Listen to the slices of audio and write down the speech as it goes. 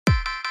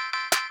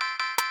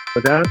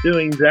Without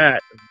doing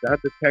that,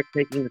 without the tech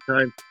taking the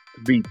time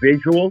to be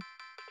visual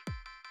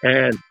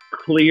and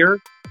clear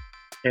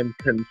and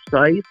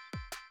concise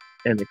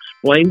and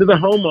explain to the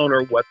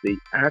homeowner what the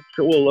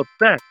actual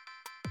effect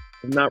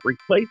of not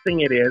replacing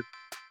it is,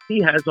 he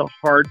has a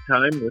hard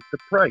time with the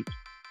price.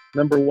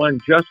 Number one,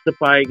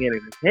 justifying it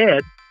in his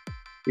head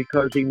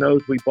because he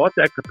knows we bought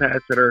that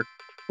capacitor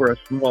for a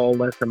small,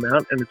 less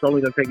amount, and it's only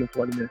going to take him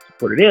 20 minutes to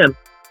put it in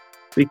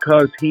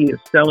because he is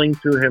selling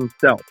to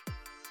himself,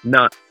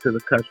 not to the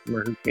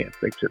customer who can't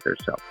fix it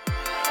themselves.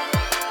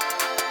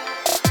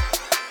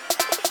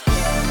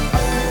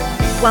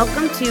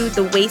 Welcome to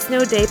the Waste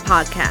No Day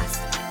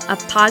podcast, a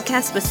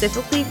podcast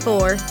specifically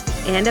for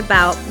and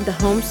about the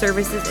home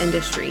services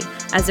industry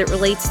as it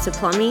relates to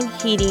plumbing,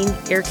 heating,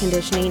 air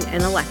conditioning,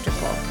 and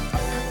electrical.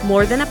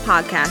 More than a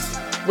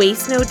podcast,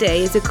 Waste No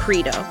Day is a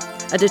credo,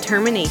 a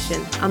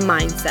determination, a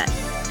mindset.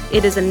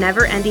 It is a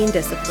never-ending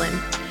discipline.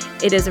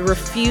 It is a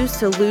refuse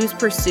to lose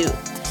pursuit.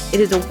 It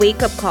is a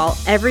wake-up call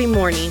every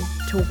morning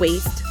to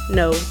waste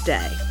no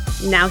day.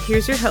 Now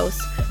here's your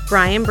hosts,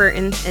 Brian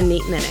Burton and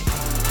Nate Minnick.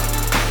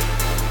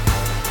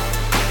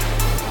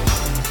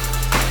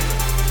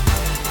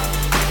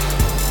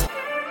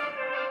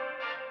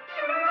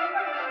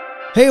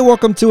 Hey,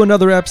 welcome to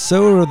another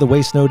episode of the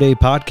Waste No Day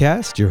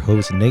podcast. Your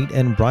hosts Nate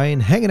and Brian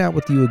hanging out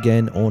with you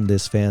again on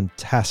this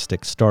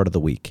fantastic start of the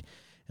week.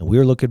 And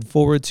we're looking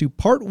forward to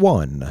part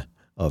one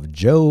of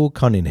Joe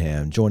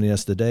Cunningham joining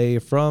us today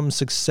from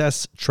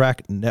Success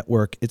Track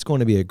Network. It's going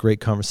to be a great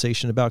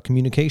conversation about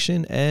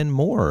communication and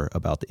more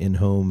about the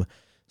in-home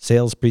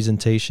sales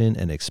presentation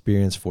and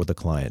experience for the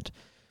client.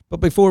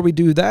 But before we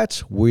do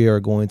that, we are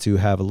going to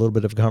have a little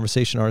bit of a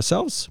conversation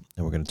ourselves,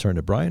 and we're going to turn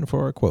to Brian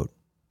for our quote.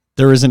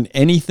 There isn't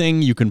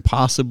anything you can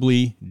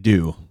possibly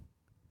do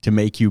to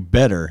make you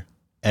better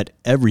at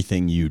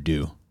everything you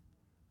do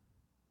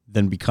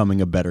than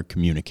becoming a better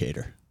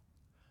communicator.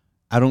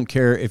 I don't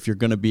care if you're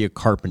going to be a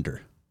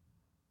carpenter,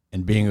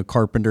 and being a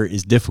carpenter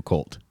is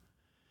difficult.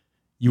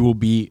 You will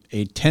be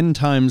a 10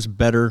 times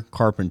better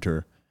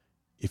carpenter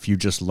if you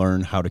just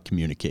learn how to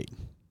communicate.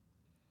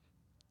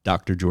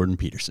 Dr. Jordan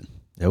Peterson.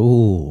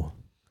 Oh,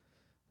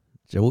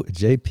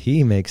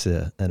 JP makes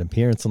an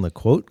appearance on the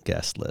quote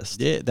guest list.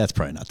 Yeah, that's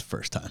probably not the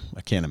first time.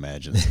 I can't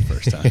imagine it's the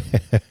first time.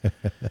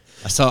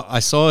 I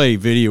saw a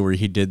video where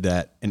he did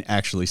that and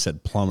actually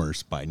said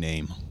plumbers by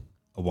name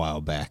a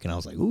while back, and I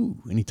was like, ooh,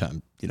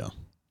 anytime,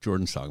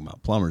 Jordan's talking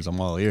about plumbers,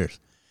 I'm all ears.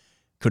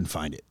 Couldn't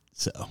find it,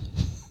 so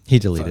he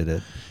deleted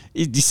it.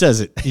 He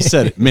says it. He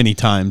said it many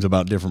times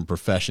about different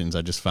professions.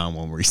 I just found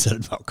one where he said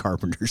it about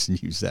carpenters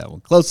and used that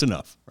one. Close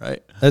enough,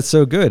 right? That's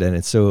so good, and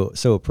it's so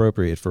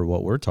appropriate for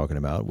what we're talking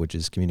about, which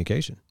is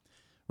communication.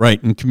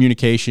 Right, and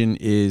communication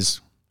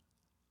is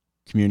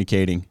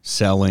communicating,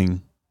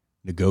 selling,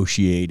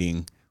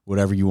 negotiating,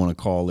 whatever you want to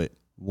call it,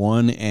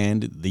 one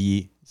and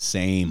the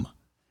same.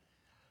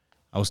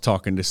 I was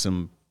talking to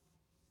some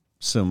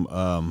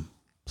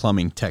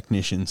plumbing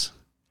technicians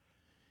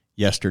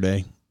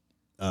yesterday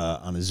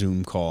on a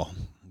Zoom call,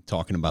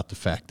 talking about the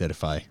fact that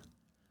if I,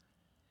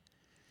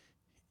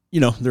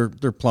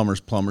 they're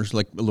plumbers,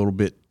 like a little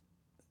bit,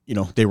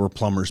 they were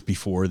plumbers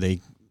before they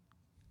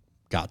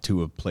got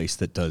to a place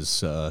that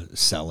does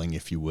selling,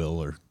 if you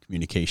will, or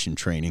communication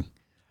training.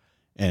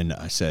 And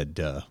I said,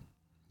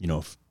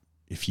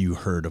 if you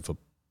heard of a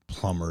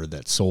plumber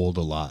that sold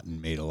a lot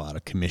and made a lot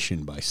of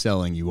commission by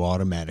selling, you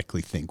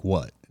automatically think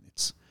what?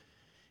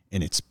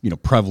 And it's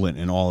prevalent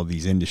in all of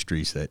these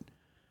industries that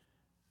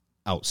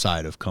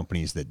outside of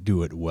companies that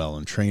do it well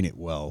and train it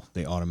well,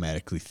 they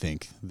automatically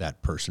think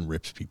that person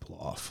rips people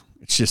off.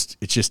 It's just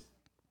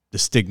the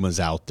stigma's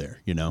out there,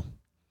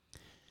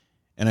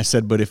 And I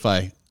said, but if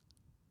I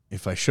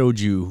showed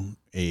you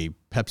a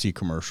Pepsi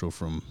commercial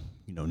from,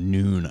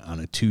 noon on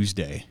a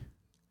Tuesday,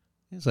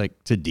 it's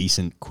a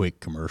decent, quick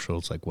commercial.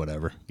 It's like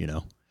whatever,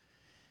 And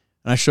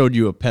I showed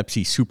you a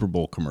Pepsi Super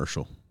Bowl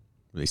commercial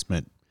where they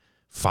spent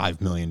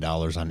 $5 million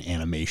on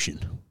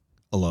animation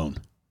alone,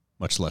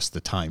 much less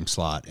the time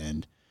slot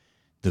and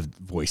the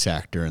voice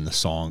actor and the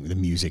song, the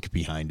music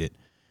behind it.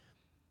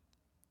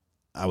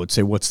 I would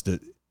say, what's the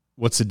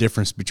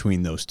difference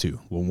between those two?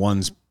 Well,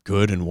 one's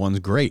good and one's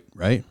great,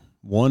 right?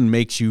 One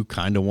makes you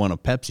kind of want a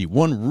Pepsi.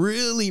 One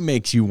really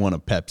makes you want a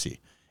Pepsi.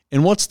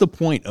 And what's the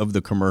point of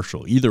the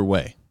commercial? Either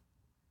way.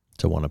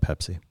 To want a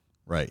Pepsi.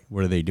 Right.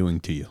 What are they doing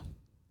to you?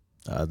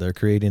 They're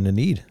creating a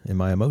need in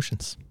my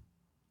emotions.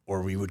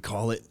 Or we would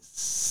call it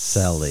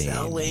selling.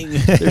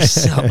 They're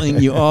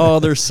selling you. Oh,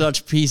 they're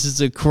such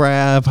pieces of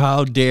crap.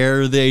 How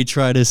dare they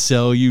try to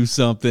sell you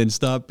something?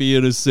 Stop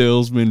being a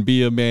salesman.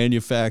 Be a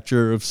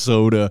manufacturer of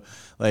soda.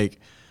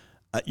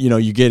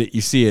 You get it.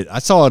 You see it. I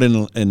saw it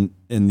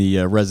in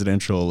the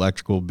residential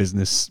electrical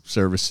business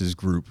services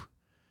group,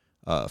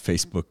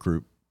 Facebook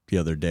group the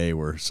other day,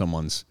 where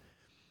someone's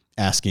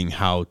asking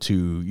how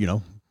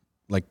to,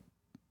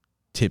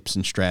 tips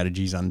and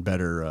strategies on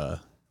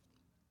better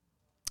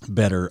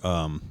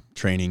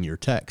training your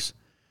techs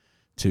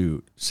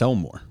to sell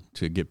more,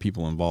 to get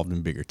people involved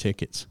in bigger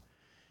tickets.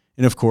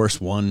 And of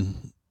course,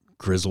 one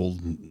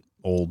grizzled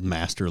old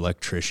master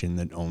electrician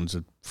that owns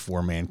a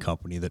 4-man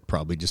company that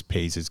probably just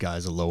pays his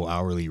guys a low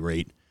hourly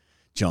rate,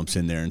 jumps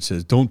in there and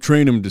says, don't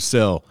train them to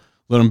sell.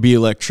 Let them be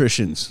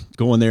electricians.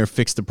 Go in there,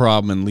 fix the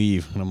problem, and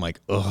leave. And I'm like,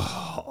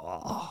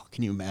 oh,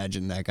 can you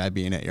imagine that guy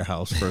being at your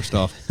house, first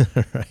off?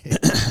 Right.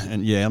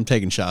 And, yeah, I'm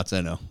taking shots.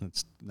 I know.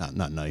 It's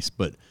not nice,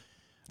 but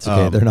It's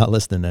okay. They're not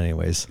listening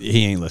anyways.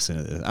 he ain't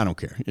listening to this. I don't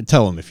care.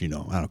 Tell him if you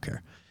know. I don't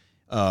care.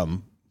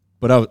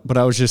 But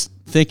I was just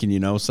thinking,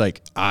 it's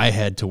like I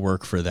had to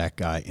work for that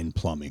guy in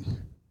plumbing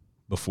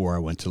before I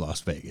went to Las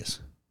Vegas.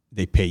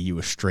 They pay you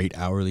a straight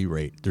hourly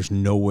rate. There's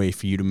no way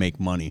for you to make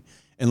money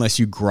unless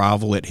you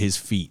grovel at his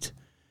feet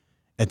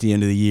at the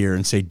end of the year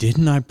and say,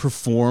 didn't I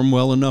perform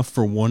well enough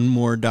for $1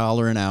 more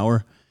an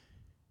hour?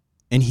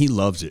 And he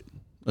loves it.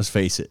 Let's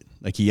face it.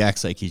 Like, he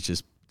acts like he's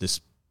just this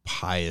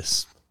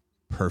pious,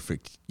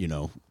 perfect,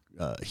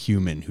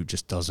 human who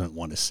just doesn't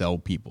want to sell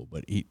people.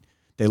 But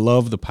they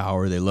love the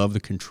power. They love the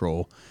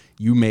control.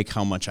 You make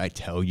how much I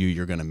tell you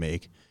you're going to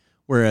make.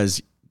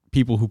 Whereas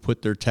people who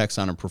put their techs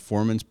on a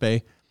performance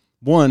pay,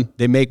 1,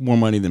 they make more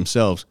money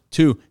themselves.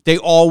 2, they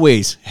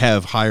always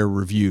have higher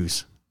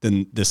reviews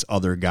than this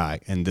other guy.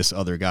 And this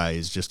other guy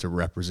is just a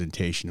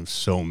representation of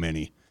so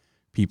many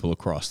people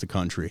across the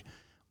country.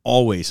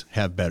 Always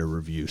have better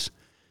reviews.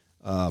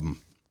 And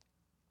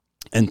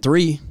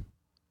 3,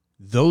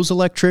 those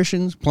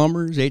electricians,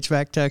 plumbers,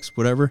 HVAC techs,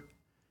 whatever,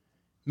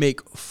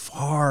 make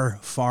far,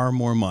 far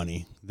more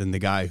money than the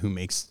guy who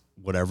makes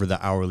whatever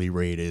the hourly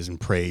rate is and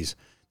prays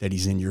that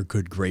he's in your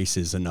good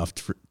graces enough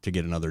to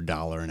get another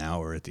 $1 an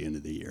hour at the end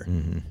of the year.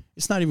 Mm-hmm.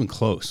 It's not even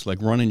close.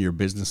 Like, running your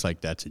business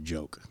like that's a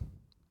joke.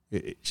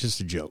 It's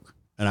just a joke.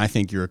 And I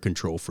think you're a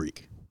control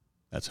freak.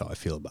 That's how I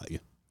feel about you.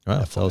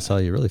 Well, tell us how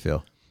you really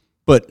feel.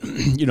 But,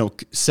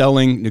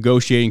 selling,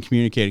 negotiating,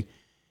 communicating,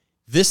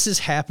 this is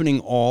happening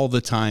all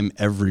the time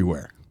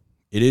everywhere.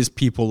 It is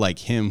people like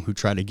him who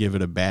try to give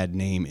it a bad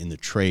name in the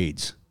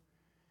trades.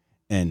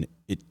 And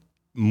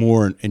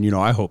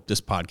I hope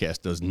this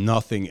podcast does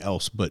nothing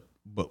else but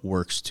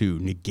works to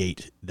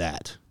negate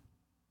that.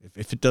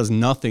 If it does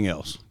nothing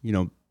else,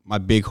 my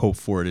big hope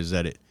for it is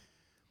that it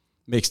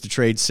makes the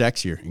trade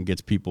sexier and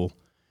gets people,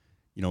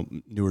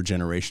 newer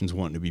generations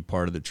wanting to be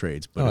part of the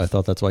trades. But I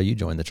thought that's why you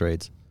joined the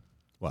trades.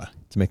 Why?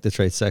 To make the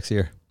trades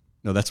sexier.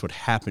 No, that's what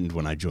happened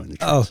when I joined the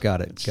trades. Oh,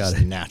 got it. It's got just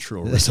it. A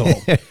natural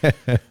result.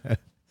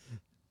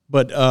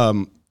 But,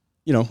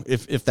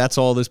 if that's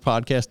all this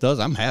podcast does,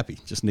 I'm happy.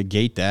 Just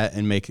negate that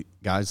and make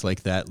guys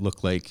like that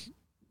look like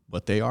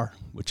what they are,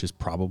 which is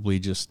probably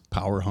just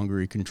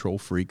power-hungry control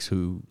freaks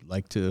who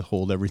like to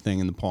hold everything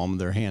in the palm of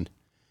their hand,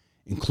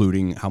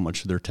 including how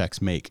much their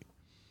techs make.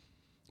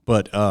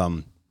 But,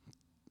 to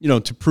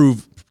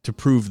prove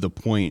the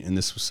point, and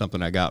this was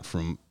something I got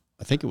from,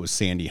 I think it was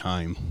Sandy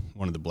Heim,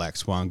 one of the Black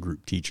Swan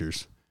Group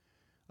teachers,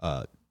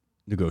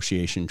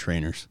 negotiation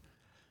trainers.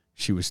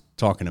 She was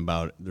talking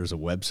about there's a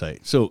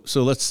website. So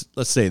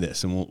let's say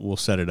this, and we'll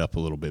set it up a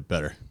little bit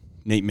better.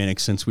 Nate Minnick,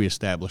 since we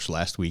established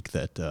last week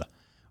that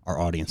our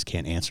audience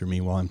can't answer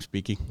me while I'm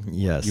speaking.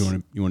 Yes. You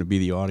want to be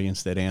the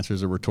audience that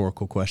answers a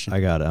rhetorical question?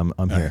 I got it.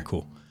 I'm here. Right,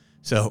 cool.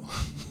 So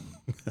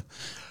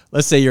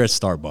let's say you're at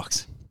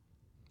Starbucks,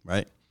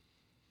 right?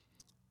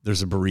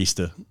 There's a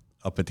barista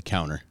up at the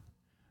counter.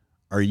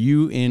 Are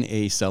you in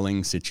a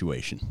selling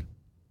situation?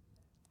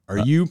 Are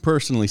you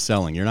personally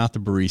selling? You're not the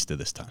barista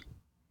this time.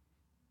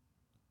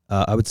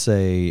 I would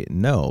say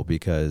no,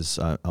 because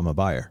I'm a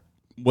buyer.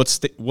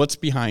 What's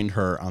behind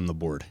her on the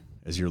board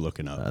as you're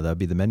looking up? That'd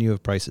be the menu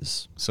of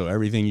prices. So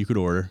everything you could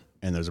order,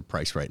 and there's a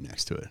price right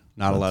next to it.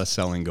 Not a lot of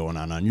selling going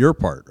on your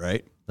part,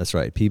 right? That's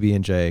right.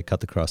 PB&J, cut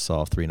the crust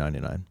off,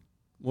 $3.99.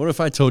 What if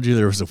I told you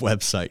there was a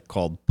website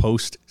called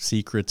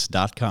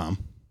postsecrets.com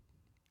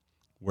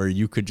where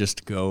you could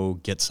just go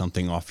get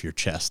something off your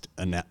chest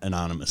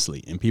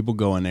anonymously, and people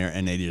go in there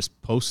and they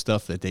just post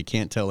stuff that they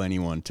can't tell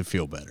anyone to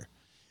feel better?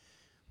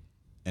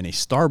 And a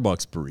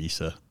Starbucks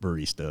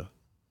barista,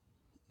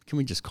 can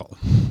we just call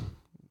it?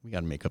 We got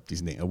to make up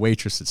these names. A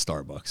waitress at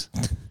Starbucks,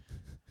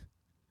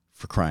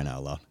 for crying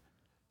out loud,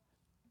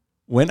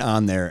 went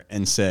on there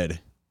and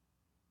said,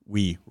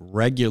 we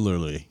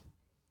regularly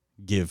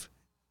give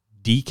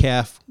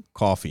decaf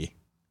coffee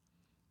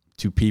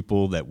to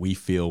people that we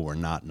feel were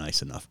not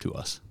nice enough to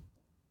us.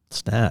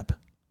 Snap.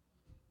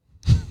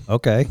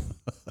 Okay.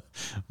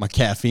 My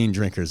caffeine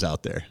drinkers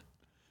out there.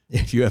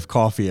 If you have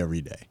coffee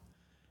every day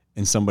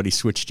and somebody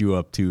switched you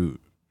up to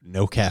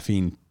no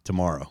caffeine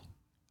tomorrow,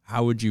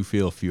 how would you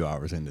feel a few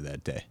hours into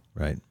that day?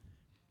 Right.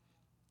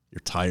 You're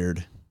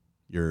tired.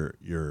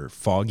 You're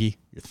foggy.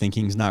 Your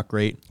thinking's not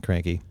great.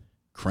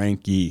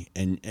 Cranky.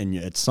 And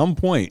at some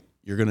point,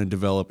 you're going to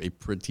develop a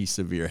pretty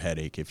severe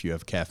headache if you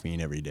have caffeine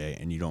every day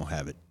and you don't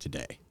have it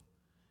today.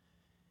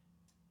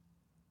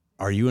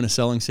 Are you in a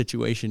selling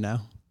situation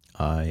now?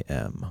 I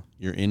am.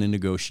 You're in a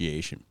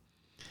negotiation.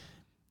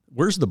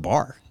 Where's the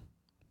bar?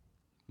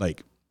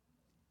 Like,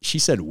 she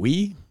said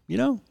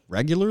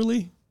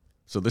regularly.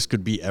 So this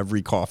could be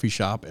every coffee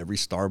shop, every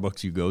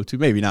Starbucks you go to.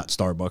 Maybe not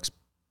Starbucks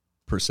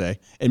per se.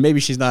 And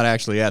maybe she's not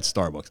actually at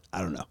Starbucks.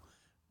 I don't know.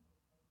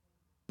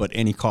 but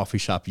any coffee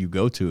shop you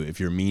go to, if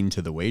you're mean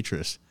to the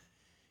waitress,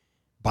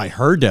 by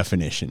her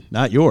definition,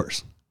 not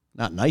yours,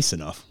 not nice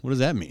enough. What does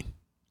that mean?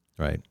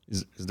 Right.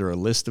 Is there a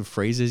list of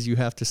phrases you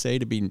have to say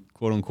to be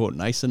quote unquote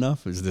nice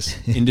enough? Is this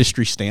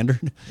industry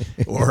standard,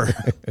 or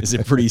is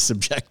it pretty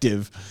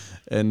subjective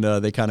and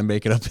they kind of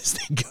make it up as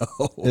they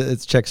go?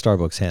 It's check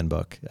Starbucks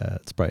handbook.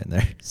 It's probably in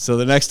there. So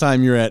the next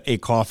time you're at a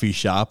coffee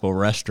shop, a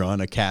restaurant,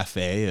 a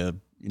cafe,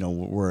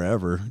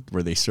 wherever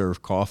where they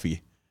serve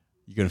coffee,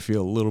 you're going to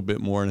feel a little bit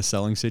more in a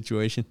selling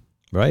situation.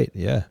 Right.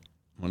 Yeah.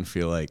 I'm going to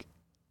feel like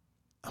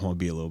I'm going to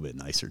be a little bit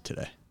nicer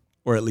today,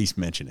 or at least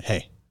mention it.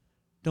 Hey,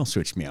 don't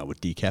switch me out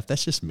with decaf.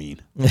 That's just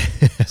mean.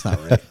 That's not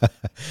right.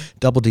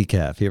 Double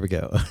decaf. Here we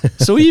go.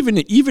 So even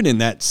in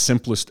that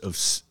simplest of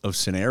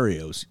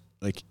scenarios,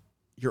 like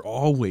you're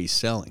always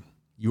selling.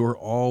 You're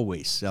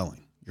always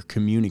selling. You're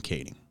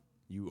communicating.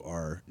 You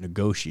are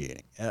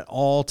negotiating at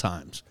all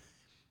times.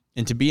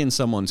 And to be in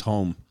someone's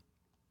home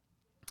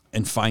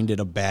and find it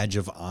a badge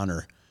of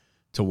honor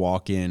to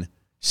walk in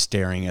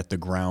staring at the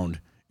ground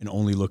and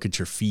only look at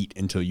your feet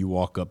until you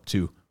walk up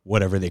to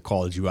whatever they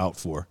called you out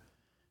for,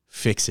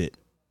 fix it,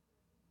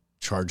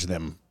 charge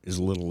them as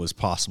little as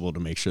possible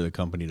to make sure the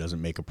company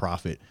doesn't make a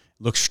profit,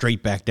 look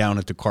straight back down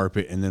at the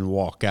carpet, and then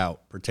walk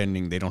out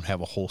pretending they don't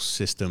have a whole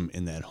system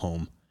in that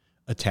home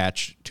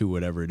attached to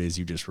whatever it is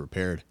you just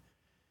repaired.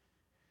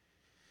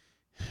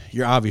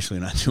 You're obviously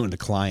not doing the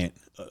client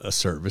a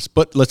service,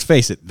 but let's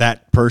face it,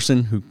 that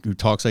person who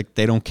talks like,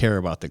 they don't care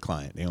about the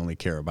client. They only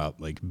care about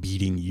like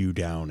beating you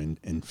down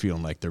and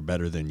feeling like they're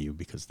better than you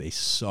because they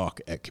suck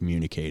at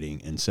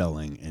communicating and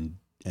selling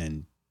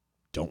and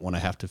don't want to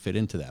have to fit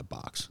into that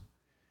box.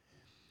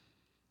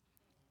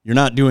 You're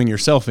not doing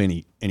yourself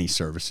any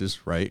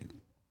services, right?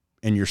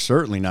 And you're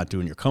certainly not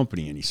doing your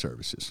company any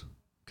services,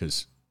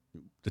 because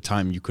the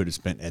time you could have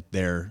spent at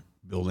their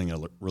building a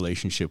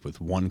relationship with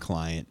one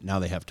client, now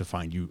they have to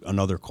find you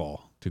another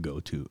call to go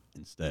to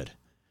instead.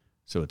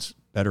 So it's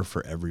better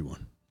for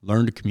everyone.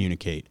 Learn to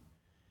communicate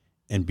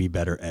and be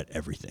better at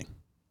everything.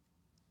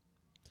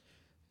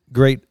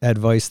 Great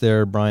advice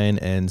there, Brian,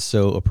 and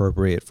so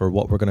appropriate for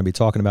what we're going to be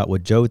talking about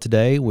with Joe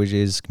today, which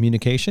is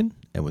communication.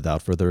 And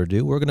without further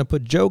ado, we're going to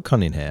put Joe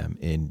Cunningham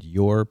in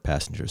your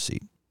passenger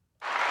seat.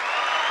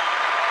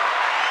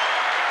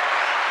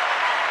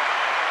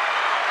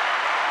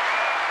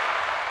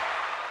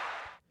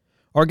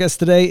 Our guest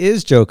today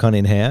is Joe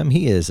Cunningham.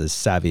 He is a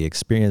savvy,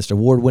 experienced,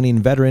 award-winning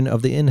veteran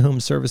of the in-home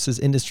services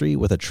industry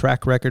with a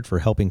track record for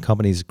helping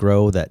companies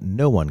grow that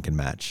no one can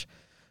match.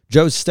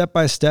 Joe's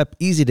step-by-step,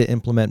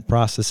 easy-to-implement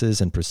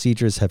processes and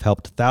procedures have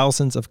helped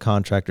thousands of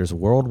contractors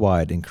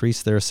worldwide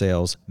increase their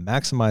sales,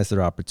 maximize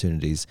their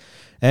opportunities,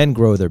 and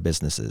grow their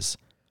businesses.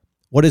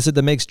 What is it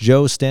that makes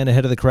Joe stand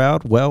ahead of the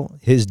crowd? Well,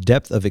 his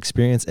depth of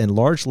experience and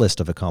large list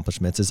of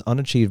accomplishments is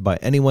unachieved by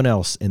anyone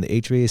else in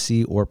the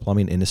HVAC or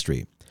plumbing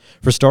industry.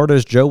 For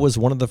starters, Joe was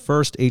one of the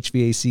first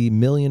HVAC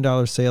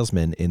million-dollar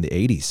salesmen in the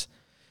 80s.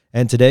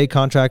 And today,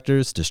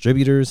 contractors,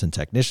 distributors, and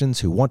technicians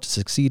who want to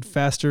succeed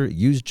faster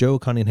use Joe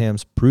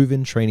Cunningham's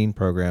proven training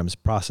programs,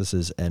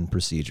 processes, and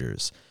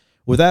procedures.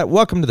 With that,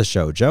 welcome to the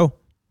show, Joe.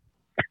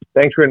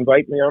 Thanks for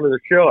inviting me onto the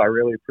show. I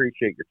really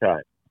appreciate your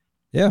time.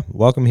 Yeah,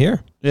 welcome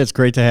here. Yeah, it's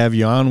great to have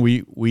you on.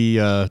 We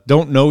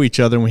don't know each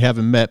other and we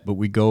haven't met, but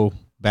we go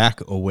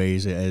back a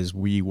ways as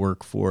we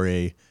work for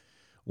a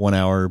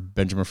 1-hour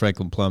Benjamin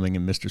Franklin Plumbing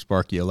and Mr.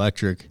 Sparky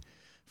Electric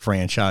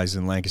franchise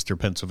in Lancaster,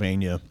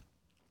 Pennsylvania.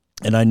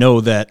 And I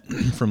know that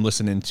from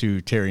listening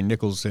to Terry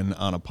Nicholson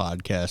on a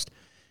podcast,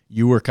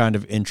 you were kind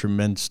of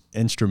instrumental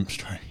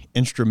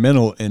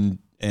in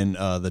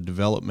the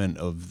development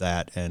of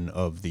that and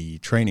of the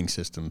training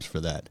systems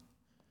for that.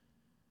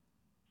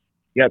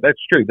 Yeah, that's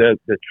true.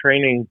 The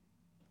training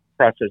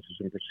processes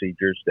and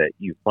procedures that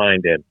you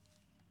find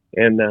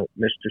in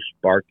Mr.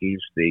 Sparky's,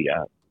 the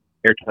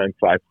Airtime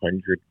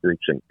 500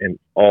 groups, and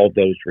all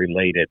those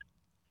related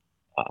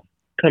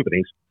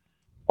companies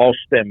all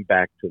stem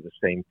back to the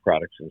same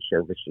products and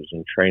services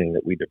and training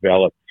that we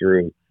developed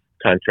through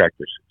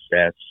Contractor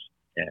Success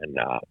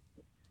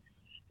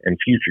and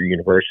Future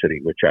University,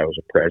 which I was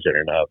a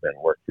president of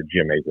and worked for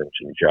Jim Abrams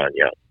and John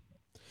Young.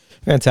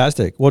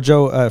 Fantastic. Well,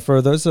 Joe,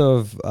 for those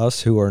of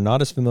us who are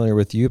not as familiar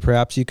with you,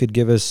 perhaps you could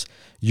give us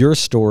your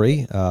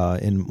story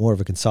in more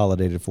of a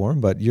consolidated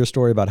form, but your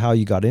story about how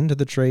you got into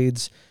the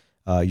trades,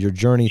 your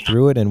journey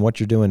through it, and what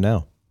you're doing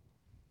now.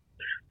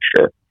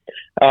 Sure.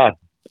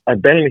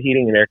 I've been in the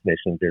heating and air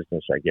conditioning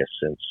business, I guess,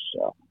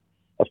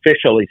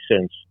 officially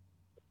since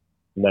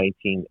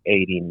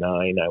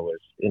 1989. I was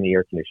in the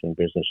air conditioning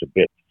business a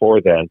bit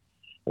before then,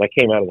 and I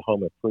came out of the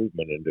home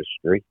improvement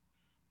industry.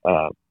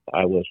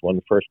 I was one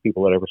of the first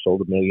people that ever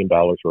sold $1 million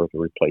worth of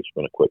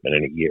replacement equipment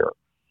in a year.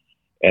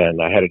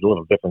 And I had a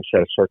little different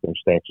set of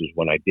circumstances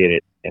when I did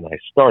it, and I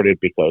started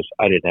because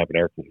I didn't have an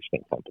air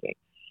conditioning company.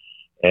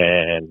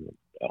 And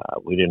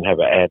we didn't have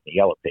an ad in the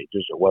yellow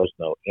pages. There was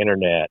no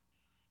internet.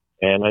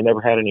 And I never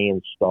had any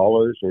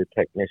installers or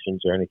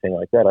technicians or anything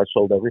like that. I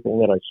sold everything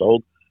that I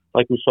sold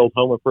like we sold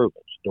home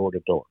improvements, door to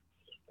door.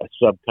 I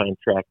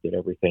subcontracted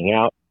everything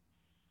out.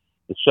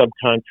 the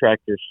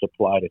subcontractors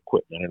supplied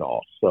equipment and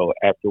all. So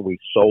after we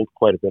sold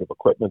quite a bit of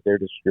equipment, their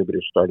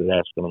distributors started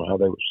asking them how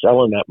they were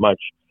selling that much.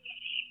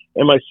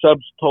 And my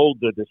subs told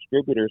the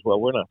distributors, well,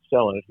 we're not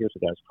selling it. Here's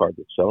the guy's card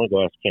that's selling.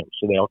 Go ask him.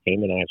 So they all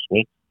came and asked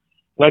me.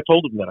 And I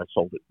told them that I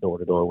sold it door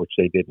to door, which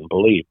they didn't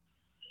believe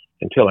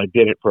until I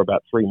did it for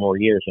about 3 more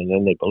years. And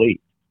then they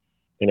believed.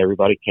 And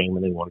everybody came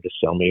and they wanted to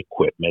sell me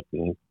equipment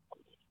and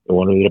they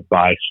wanted me to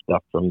buy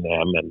stuff from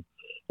them.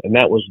 And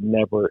that was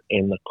never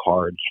in the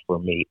cards for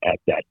me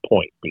at that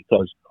point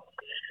because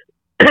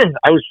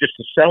I was just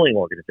a selling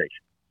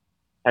organization.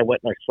 I went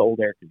and I sold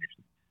air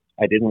conditioning.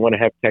 I didn't want to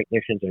have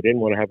technicians. I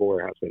didn't want to have a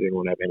warehouse. I didn't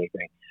want to have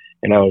anything.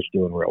 And I was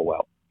doing real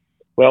well.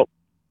 Well,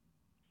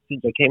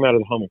 since I came out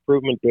of the home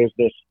improvement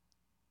business,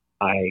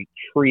 I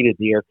treated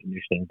the air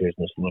conditioning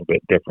business a little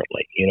bit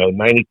differently.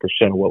 90%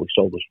 of what we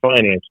sold was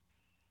financed,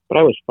 but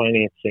I was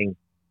financing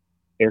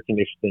air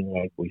conditioning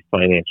like we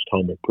financed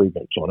home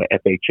improvements on an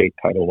FHA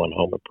Title I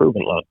home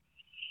improvement loan.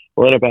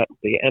 Well, in about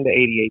the end of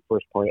 88,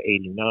 first part of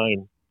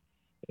 89,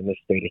 in the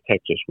state of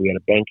Texas, we had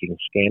a banking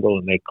scandal,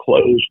 and they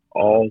closed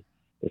all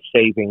the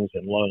savings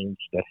and loans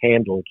that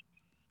handled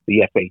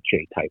the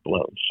FHA type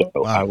loans. So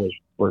wow. I was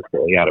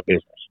virtually out of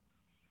business.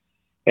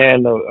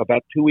 And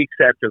about 2 weeks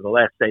after the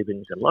last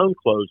savings and loan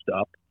closed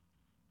up,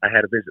 I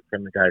had a visit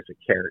from the guys at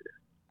Carrier.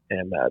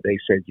 And they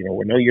said,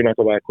 we know you're not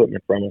going to buy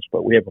equipment from us,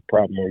 but we have a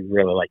problem. We'd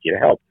really like you to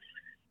help.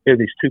 Here are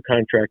these 2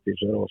 contractors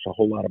that owe us a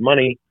whole lot of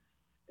money,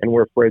 and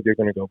we're afraid they're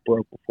going to go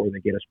broke before they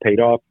get us paid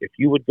off. If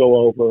you would go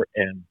over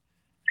and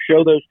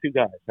show those 2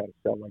 guys how to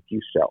sell like you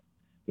sell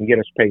and get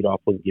us paid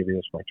off, we'll give you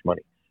this much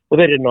money. Well,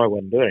 they didn't know I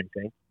wasn't doing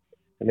anything.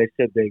 And they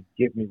said they'd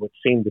give me what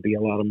seemed to be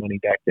a lot of money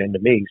back then to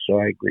me, so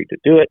I agreed to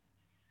do it.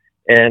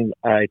 And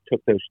I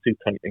took those 2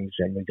 companies,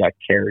 and we got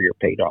Carrier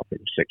paid off in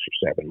 6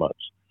 or 7 months.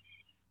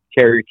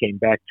 Carrier came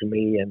back to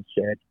me and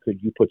said,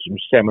 could you put some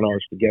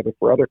seminars together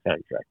for other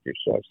contractors?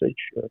 So I said,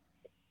 sure.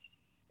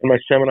 And my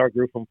seminar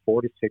grew from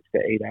 4 to 6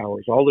 to 8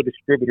 hours. All the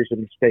distributors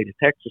in the state of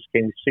Texas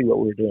came to see what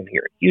we were doing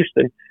here in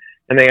Houston,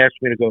 and they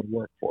asked me to go to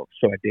work for them.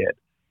 So I did.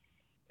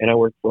 And I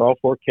worked for all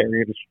 4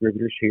 Carrier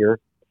distributors here,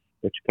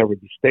 which covered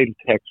the state of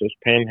Texas,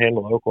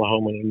 Panhandle,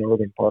 Oklahoma, and the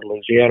northern part of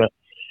Louisiana.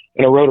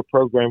 And I wrote a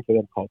program for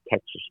them called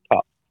Texas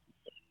Tough.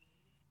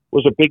 It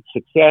was a big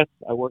success.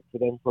 I worked for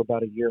them for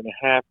about a year and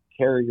a half.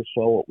 Carrier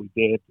saw what we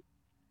did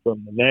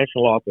from the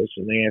national office,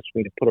 and they asked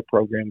me to put a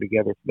program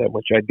together for them,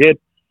 which I did.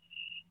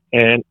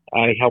 And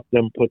I helped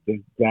them put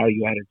the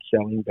value-added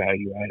selling,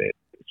 value-added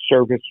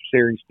service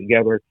series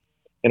together.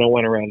 And I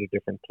went around to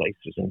different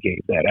places and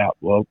gave that out.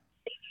 Well,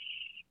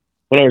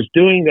 when I was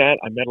doing that,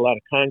 I met a lot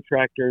of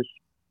contractors.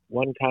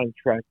 One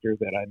contractor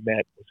that I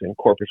met was in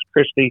Corpus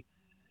Christi,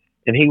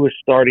 and he was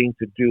starting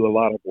to do a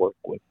lot of work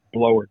with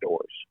blower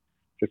doors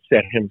to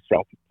set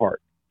himself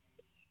apart.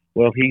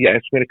 Well, he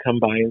asked me to come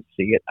by and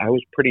see it. I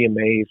was pretty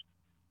amazed.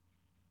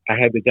 I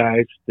had the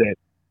guys that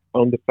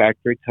owned the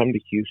factory come to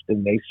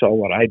Houston. They saw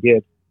what I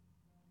did.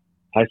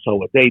 I saw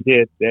what they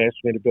did. They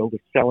asked me to build a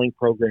selling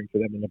program for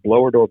them in the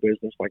blower door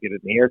business like I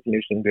did in the air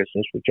conditioning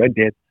business, which I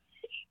did.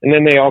 And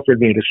then they offered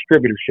me a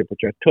distributorship,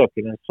 which I took,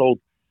 and I sold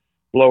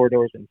blower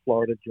doors in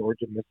Florida,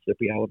 Georgia,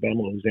 Mississippi,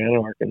 Alabama,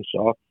 Louisiana,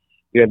 Arkansas.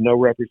 We had no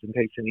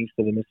representation east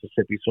of the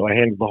Mississippi, so I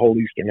handled the whole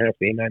eastern half of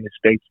the United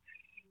States.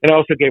 And I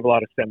also gave a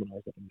lot of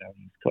seminars up and down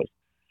the East Coast.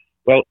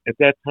 Well, at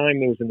that time,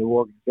 there was a new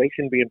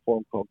organization being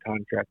formed called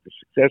Contractor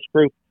Success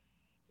Group.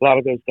 A lot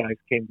of those guys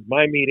came to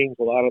my meetings.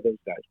 A lot of those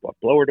guys bought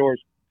blower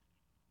doors.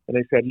 And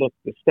they said, look,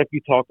 the stuff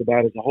you talk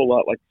about is a whole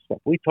lot like the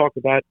stuff we talk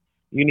about.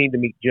 You need to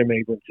meet Jim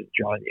Abrams and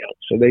John Young.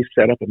 So they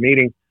set up a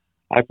meeting.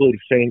 I flew to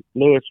St.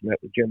 Louis, met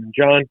with Jim and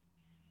John.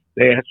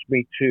 They asked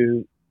me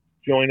to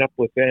join up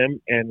with them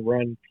and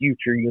run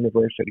Future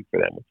University for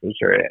them, which was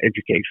their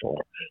educational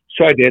arm.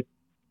 So I did.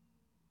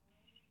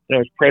 And I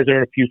was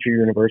president of Future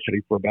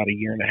University for about a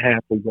year and a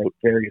half. We wrote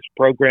various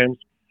programs,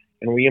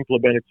 and we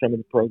implemented some of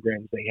the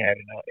programs they had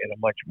in a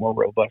much more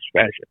robust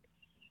fashion.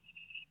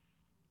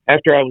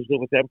 After I was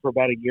with them for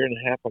about a year and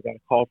a half, I got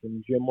a call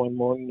from Jim one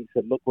morning. He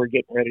said, look, we're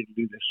getting ready to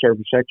do this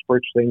Service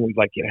Experts thing. We'd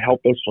like you to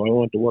help us. So I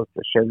went to work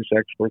for Service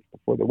Experts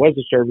before there was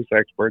a Service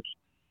Experts.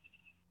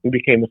 We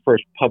became the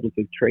first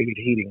publicly traded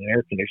heating and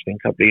air conditioning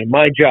company. And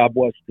my job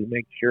was to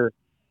make sure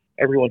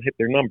everyone hit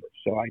their numbers.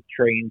 So I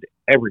trained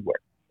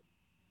everywhere.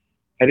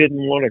 I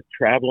didn't want to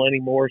travel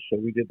anymore, so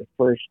we did the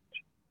first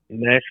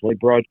nationally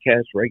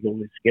broadcast,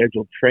 regularly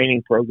scheduled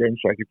training program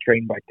so I could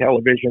train by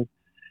television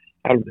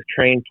out of the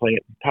train plant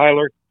in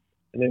Tyler.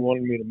 And they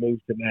wanted me to move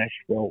to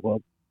Nashville.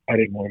 Well, I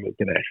didn't want to move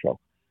to Nashville.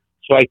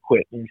 So I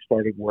quit and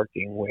started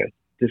working with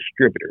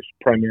distributors,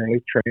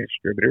 primarily train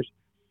distributors.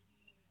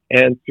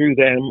 And through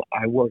them,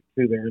 I worked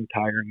through their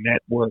entire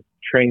network,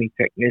 training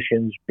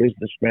technicians,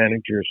 business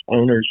managers,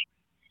 owners.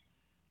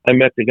 I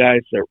met the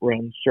guys that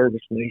run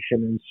Service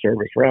Nation and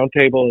Service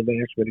Roundtable, and they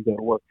asked me to go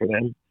to work for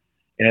them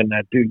and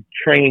do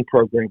training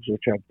programs,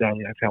 which I've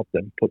done. I've helped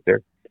them put their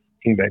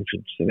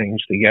conventions and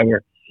things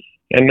together.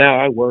 And now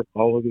I work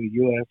all over the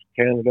U.S.,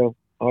 Canada,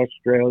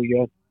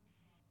 Australia,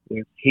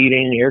 with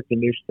heating, air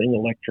conditioning,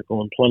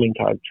 electrical, and plumbing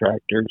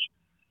contractors,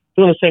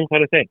 doing the same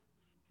kind of thing.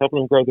 helping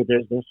them grow their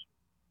business,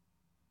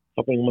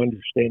 helping them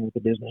understand what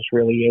the business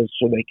really is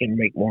so they can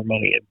make more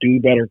money and do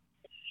better.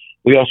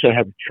 We also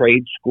have a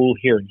trade school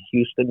here in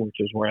Houston, which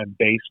is where I'm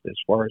based as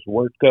far as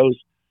work goes.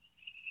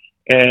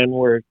 And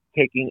we're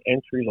taking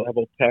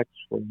entry-level techs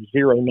from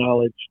zero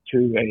knowledge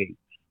to a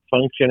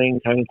functioning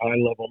kind of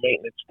high-level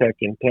maintenance tech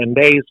in 10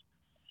 days.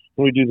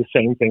 And we do the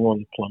same thing on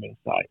the plumbing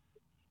side.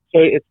 So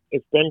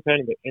it's been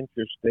kind of an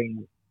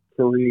interesting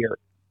career,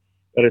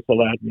 but it's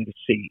allowed me to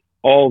see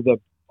all the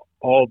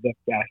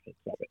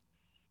facets of it,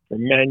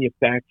 from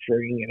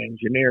manufacturing and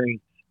engineering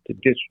to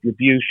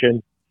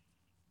distribution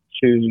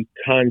to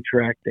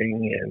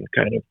contracting and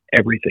kind of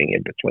everything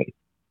in between.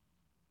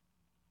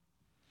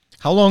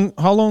 How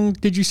long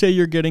did you say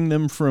you're getting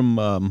them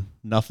from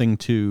nothing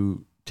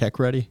to tech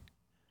ready?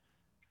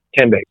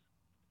 10 days.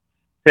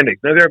 10 days.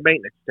 Now, they're a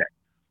maintenance tech.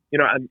 You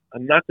know,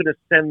 I'm not going to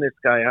send this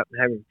guy out and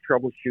have him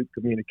troubleshoot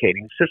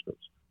communicating systems.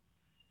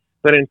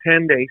 But in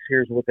 10 days,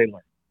 here's what they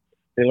learn.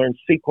 They learn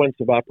sequence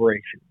of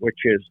operation, which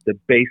is the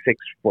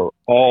basics for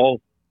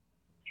all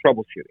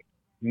troubleshooting,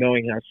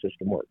 knowing how a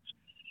system works.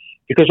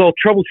 Because all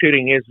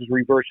troubleshooting is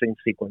reversing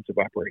sequence of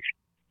operation.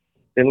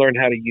 They learn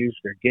how to use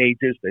their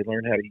gauges. They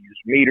learn how to use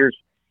meters.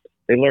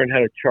 They learn how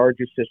to charge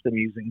a system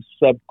using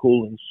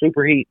subcool and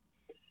superheat.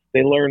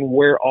 They learn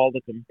where all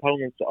the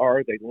components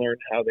are. They learn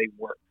how they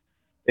work.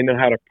 They know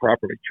how to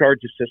properly charge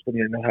a system.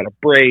 They know how to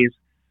braze.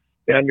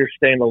 They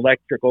understand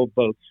electrical,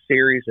 both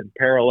series and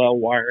parallel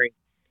wiring.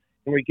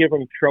 And we give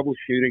them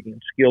troubleshooting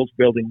and skills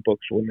building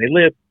books when they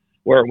leave.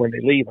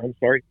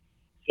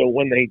 So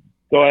when they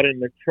go out in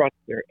the truck,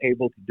 they're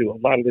able to do a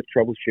lot of the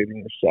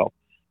troubleshooting themselves.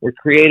 We're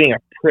creating a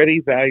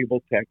pretty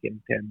valuable tech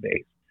in 10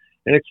 days.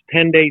 And it's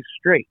 10 days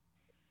straight.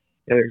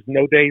 And there's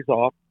no days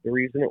off. The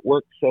reason it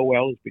works so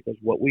well is because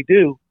what we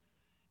do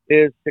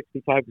is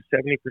 65 to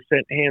 70%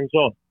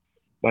 hands-on.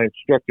 My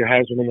instructor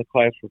has them in the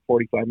class for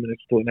 45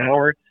 minutes to an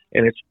hour,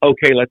 and it's,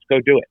 okay, let's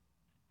go do it.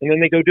 And then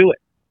they go do it.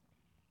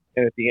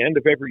 And at the end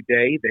of every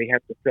day, they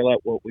have to fill out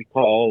what we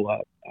call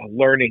a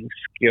learning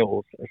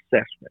skills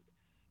assessment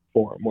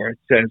form, where it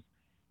says,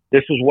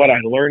 this is what I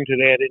learned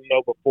today I didn't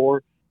know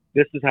before.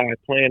 This is how I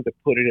plan to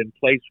put it in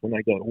place when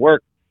I go to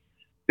work.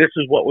 This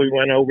is what we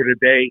went over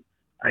today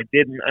I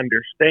didn't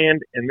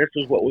understand, and this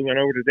is what we went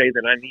over today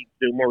that I need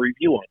to do more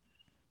review on.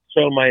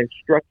 So my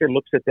instructor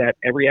looks at that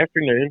every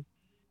afternoon,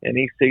 and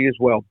he sees,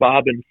 well,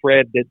 Bob and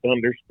Fred didn't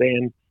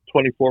understand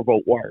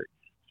 24-volt wiring.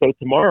 So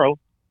tomorrow,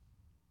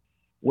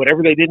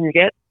 whatever they didn't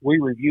get, we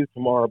review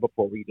tomorrow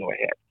before we go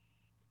ahead.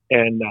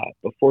 And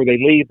before they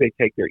leave, they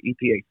take their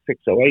EPA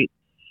 608.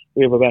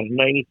 We have about a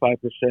 95%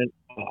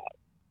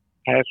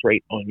 pass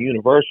rate on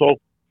universal.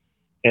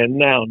 And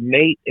now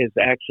Nate is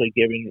actually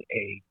giving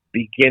a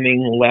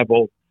beginning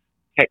level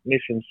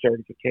technician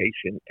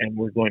certification, and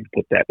we're going to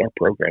put that in our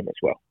program as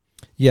well.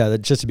 Yeah,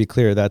 just to be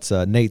clear, that's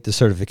Nate the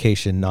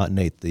certification, not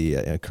Nate the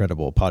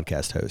incredible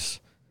podcast host.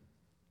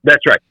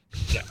 That's right.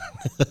 Yeah.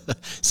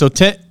 So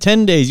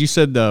 10 days, you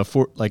said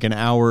for like an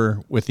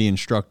hour with the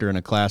instructor in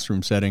a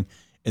classroom setting,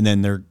 and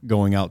then they're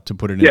going out to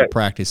put it into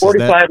practice.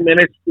 45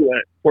 minutes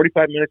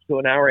to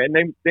an hour, and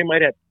they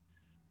might have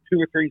 2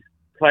 or 3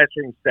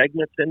 classroom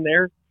segments in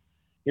there.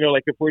 You know,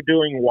 like if we're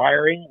doing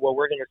wiring, well,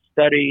 we're going to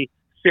study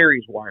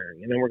series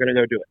wiring, and then we're going to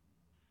go do it.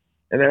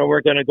 And then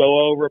we're going to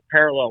go over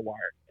parallel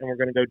wiring, and we're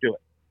going to go do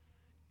it.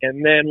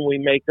 And then we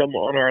make them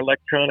on our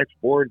electronics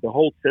board. The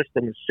whole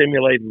system is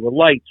simulated with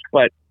lights,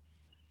 but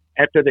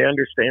after they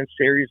understand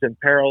series and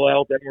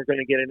parallel, then we're going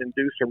to get an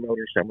inducer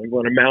motor somewhere.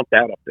 We're going to mount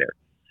that up there.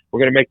 We're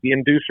going to make the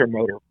inducer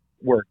motor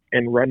work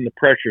and run the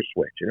pressure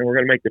switch. And then we're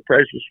going to make the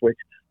pressure switch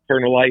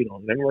turn a light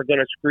on. Then we're going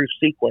to screw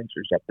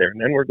sequencers up there.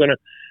 And then we're going to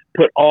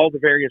put all the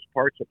various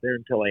parts up there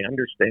until I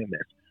understand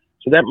this.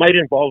 So that might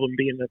involve them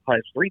being in the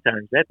class 3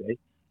 times that day.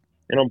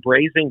 And on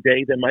brazing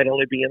day, they might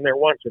only be in there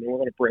once. And then we're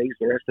going to braze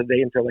the rest of the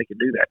day until they can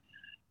do that.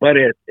 But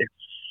it's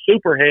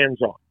super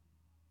hands-on.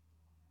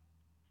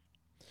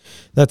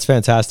 That's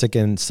fantastic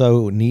and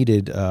so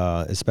needed,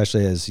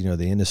 especially as you know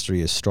the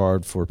industry is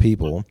starved for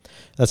people.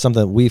 That's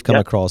something that we've come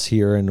across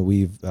here, and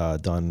we've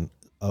done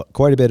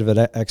quite a bit of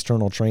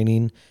external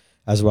training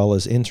as well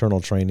as internal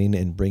training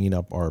in bringing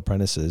up our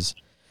apprentices.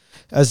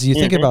 As you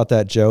think about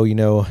that, Joe, you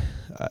know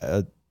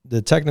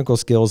the technical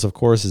skills, of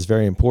course, is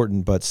very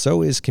important, but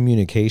so is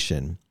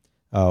communication.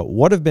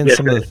 What have been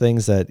some of the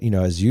things that, you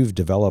know, as you've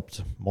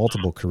developed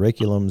multiple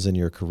curriculums in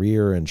your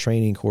career and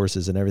training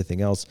courses and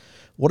everything else,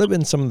 what have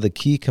been some of the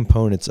key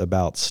components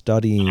about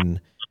studying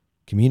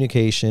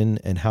communication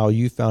and how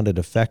you found it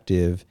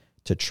effective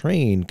to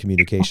train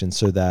communication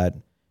so that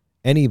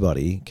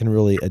anybody can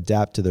really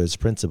adapt to those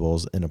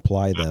principles and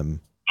apply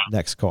them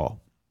next call?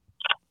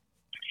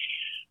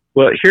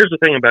 Well, here's the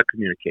thing about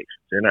communications,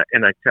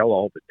 and I tell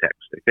all the techs,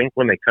 I think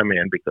when they come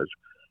in, because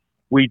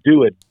we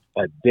do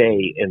a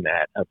day in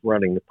that of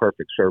running the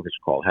perfect service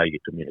call, how you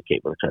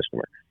communicate with a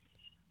customer.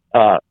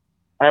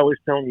 I always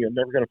tell them you're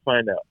never going to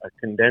find a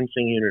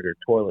condensing unit or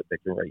toilet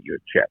that can write you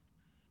a check.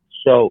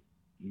 So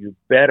you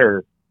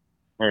better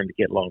learn to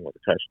get along with the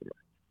customer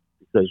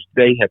because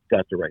they have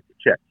got to write the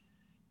check.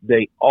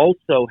 they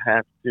also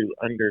have to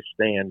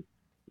understand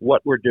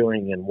what we're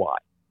doing and why.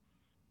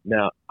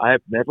 Now,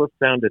 I've never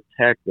found a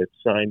tech that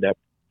signed up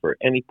for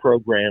any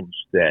programs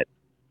that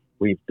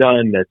we've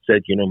done that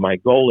said, my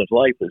goal in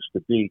life is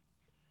to be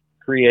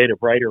a creative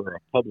writer or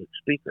a public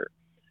speaker.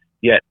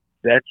 Yet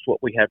that's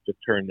what we have to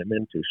turn them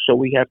into. So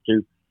we have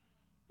to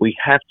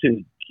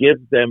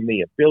give them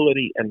the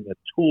ability and the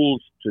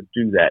tools to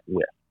do that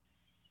with.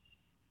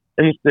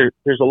 And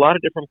there's a lot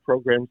of different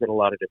programs and a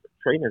lot of different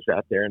trainers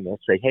out there, and they'll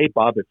say, hey,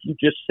 Bob, if you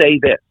just say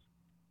this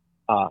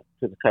to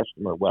the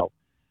customer, well,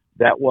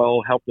 that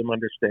will help them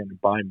understand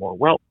and buy more.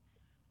 Well,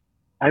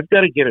 I've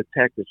got to get a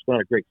tech that's not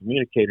a great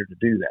communicator to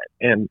do that.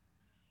 And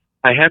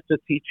I have to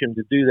teach him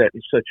to do that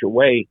in such a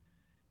way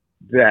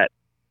that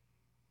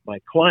my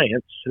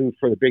clients, who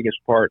for the biggest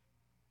part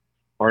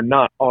are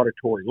not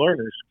auditory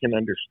learners, can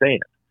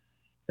understand.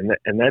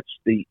 And that's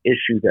the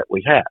issue that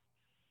we have.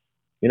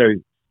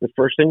 The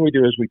first thing we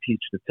do is we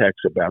teach the techs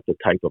about the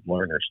type of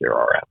learners there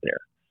are out there.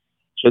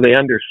 So they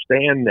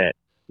understand that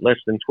less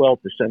than 12%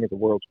 of the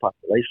world's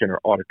population are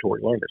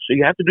auditory learners. So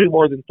you have to do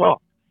more than talk.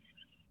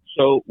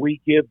 So we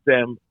give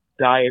them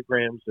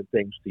diagrams and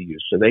things to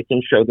use so they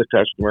can show the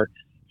customer,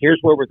 here's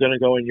where we're going to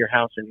go in your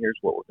house and here's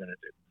what we're going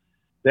to do.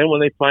 Then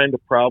when they find a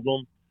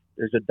problem,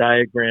 there's a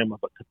diagram of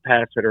a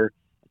capacitor,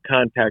 a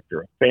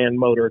contactor, a fan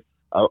motor,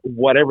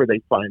 whatever they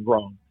find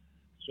wrong.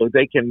 So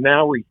they can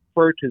now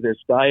refer to this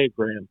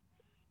diagram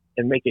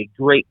and make a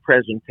great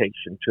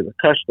presentation to the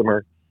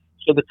customer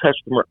so the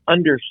customer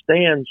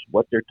understands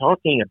what they're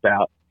talking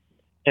about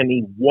and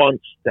he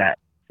wants that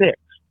fixed.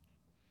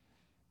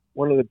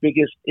 One of the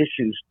biggest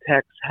issues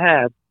techs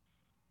have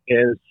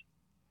is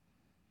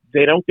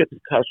they don't get the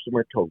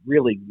customer to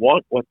really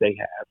want what they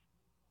have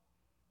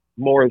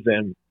more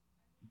than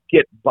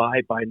get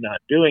by not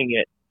doing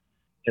it,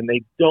 and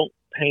they don't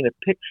paint a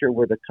picture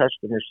where the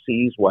customer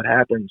sees what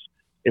happens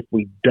if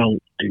we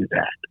don't do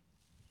that.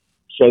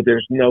 So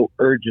there's no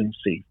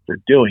urgency for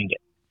doing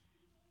it.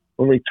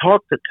 When we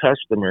talk to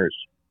customers,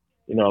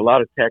 a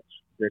lot of techs,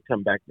 they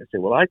come back and they say,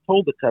 well, I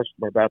told the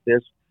customer about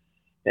this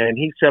and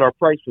he said our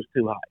price was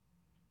too high.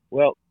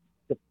 Well,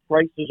 the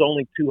price is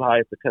only too high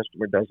if the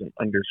customer doesn't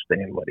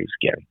understand what he's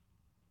getting.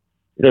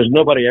 Because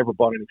nobody ever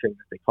bought anything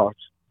that they thought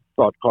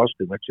cost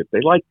too much if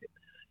they liked it.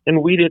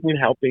 And we didn't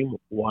help him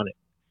want it.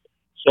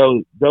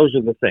 So those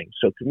are the things.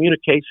 So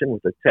communication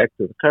with the tech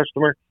to the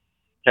customer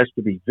has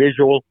to be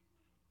visual.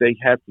 They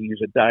have to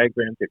use a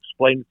diagram to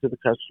explain it to the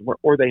customer,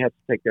 or they have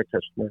to take their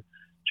customer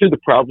to the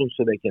problem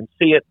so they can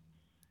see it.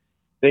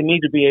 They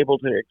need to be able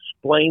to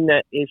explain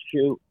that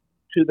issue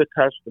to the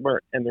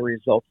customer and the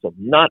results of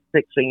not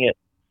fixing it,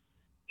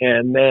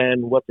 and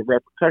then what the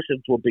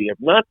repercussions will be of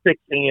not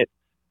fixing it,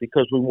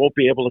 because we won't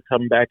be able to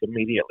come back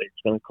immediately.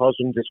 It's going to cause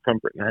them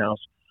discomfort in the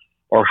house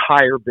or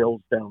higher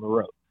bills down the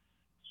road.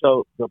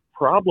 So the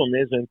problem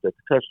isn't that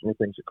the customer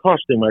thinks it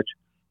costs too much.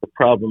 The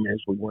problem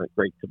is we weren't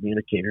great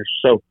communicators.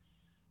 So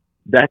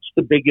that's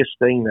the biggest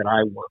thing that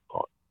I work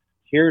on.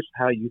 Here's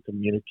how you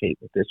communicate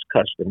with this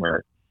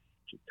customer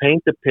to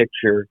paint the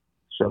picture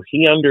so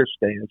he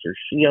understands or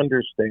she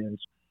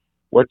understands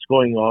what's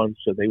going on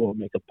so they will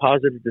make a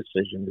positive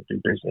decision to do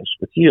business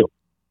with you.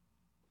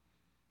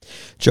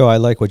 Joe, I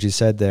like what you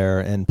said there,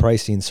 and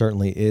pricing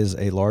certainly is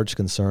a large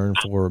concern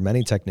for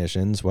many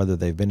technicians, whether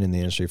they've been in the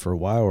industry for a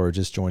while or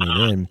just joining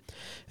in.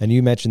 And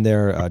you mentioned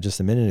there just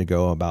a minute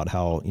ago about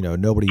how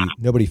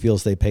nobody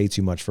feels they pay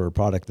too much for a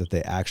product that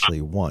they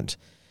actually want.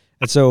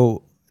 And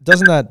so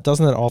doesn't that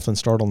often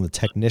start on the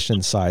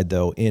technician side,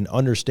 though, in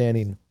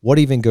understanding what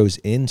even goes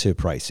into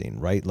pricing,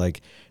 right?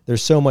 Like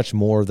there's so much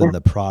more than the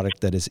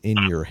product that is in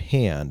your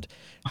hand.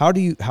 How do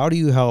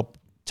you help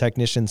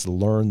technicians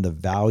learn the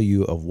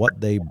value of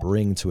what they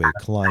bring to a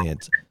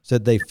client so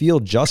that they feel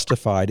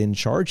justified in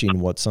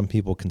charging what some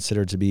people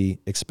consider to be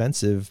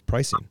expensive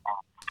pricing?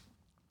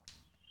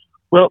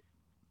 Well,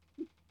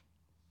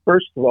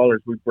 first of all, as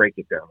we break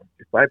it down,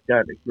 if I've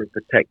got a group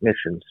of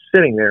technicians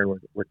sitting there and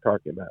we're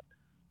talking about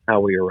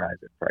how we arrive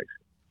at pricing,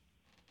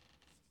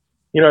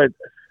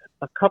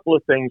 a couple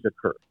of things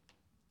occur.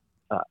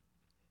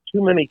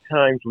 Too many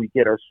times we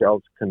get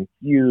ourselves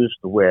confused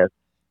with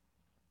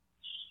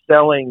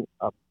selling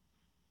a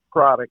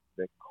product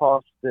that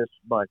costs this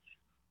much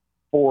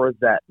for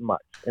that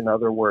much. In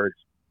other words,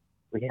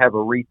 we have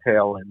a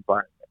retail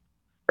environment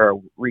or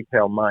a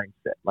retail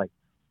mindset. Like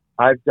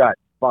I've got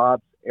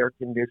Bob's air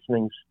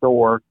conditioning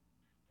store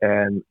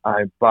and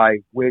I buy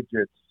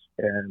widgets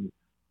and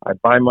I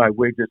buy my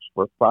widgets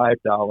for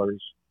 $5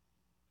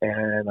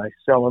 and I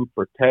sell them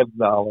for $10.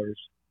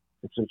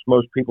 And since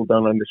most people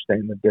don't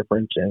understand the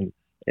difference in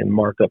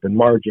markup and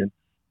margin,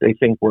 they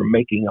think we're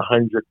making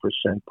 100%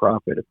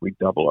 profit if we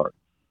double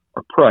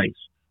our price.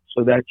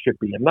 So that should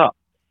be enough.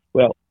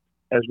 Well,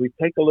 as we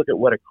take a look at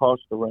what it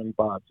costs to run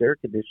Bob's air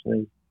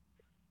conditioning,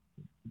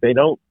 they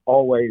don't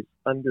always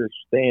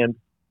understand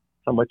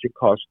how much it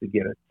costs to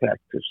get a tech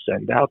to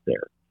send out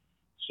there.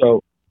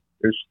 So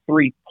there's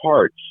three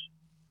parts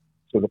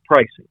to the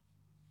pricing.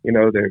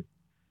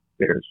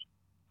 There's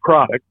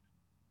product,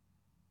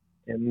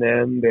 and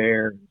then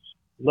there's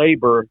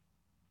labor,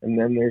 and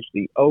then there's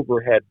the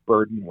overhead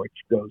burden which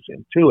goes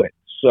into it.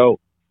 So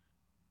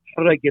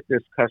how did I get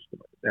this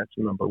customer? That's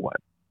number one.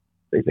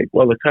 They think,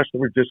 well, the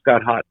customer just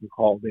got hot and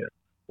called in.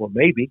 Well,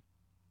 maybe.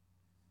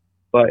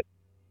 But,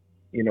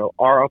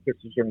 our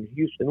offices are in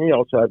Houston. We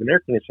also have an air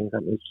conditioning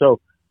company. So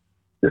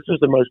this is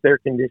the most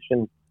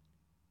air-conditioned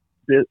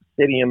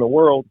city in the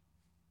world,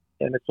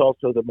 and it's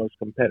also the most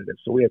competitive.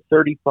 So we have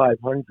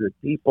 3,500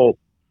 people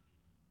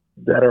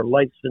that are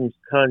licensed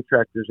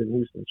contractors in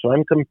Houston. So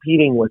I'm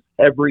competing with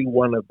every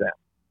one of them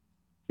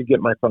to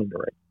get my phone to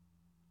ring.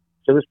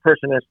 So this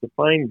person has to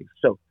find me.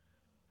 So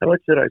how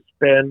much did I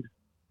spend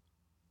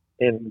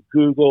in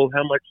Google?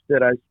 How much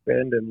did I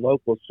spend in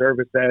local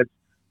service ads?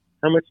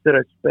 How much did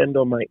I spend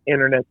on my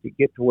internet to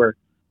get to where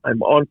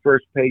I'm on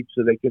first page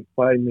so they can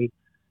find me?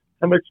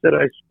 How much did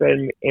I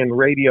spend in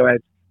radio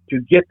ads to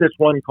get this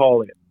one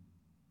call in?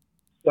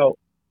 So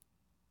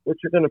what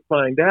you're going to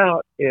find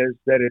out is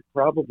that it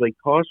probably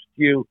cost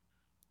you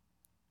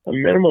a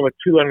minimum of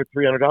 $200,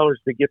 $300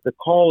 to get the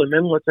call. And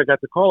then once I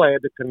got the call, I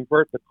had to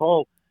convert the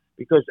call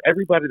because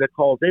everybody that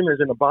calls in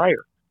isn't a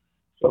buyer.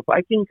 So if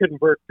I can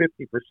convert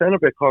 50%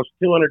 of it, costs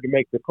 $200 to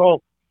make the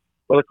call.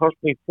 Well, it cost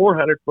me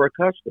 $400 for a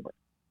customer.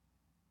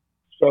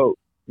 So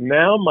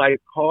now my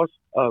cost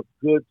of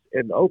goods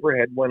and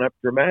overhead went up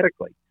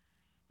dramatically.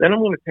 Then I'm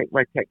going to take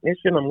my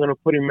technician, I'm going to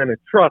put him in a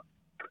truck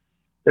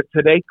that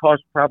today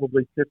costs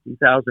probably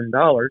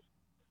 $50,000.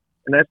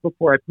 And that's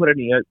before I put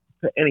any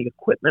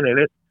equipment in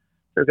it.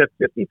 So I've got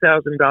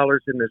 $50,000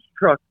 in this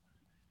truck.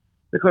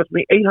 It costs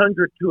me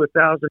 $800 to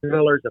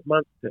 $1,000 a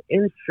month to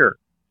insure.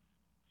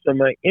 So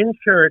my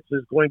insurance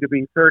is going to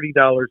be $30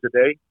 a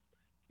day.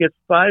 Gets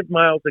 5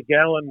 miles a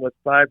gallon with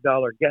 $5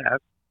 gas.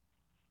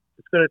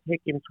 It's going to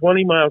take him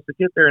 20 miles to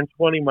get there and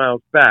 20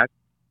 miles back.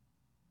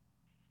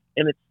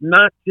 And it's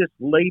not just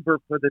labor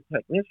for the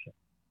technician.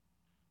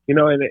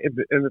 And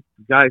if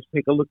guys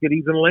take a look at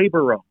even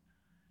labor wrong.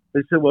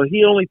 They say, well,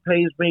 he only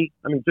pays me,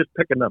 just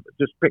pick a number,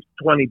 just pick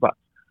 $20.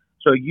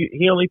 So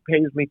he only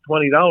pays me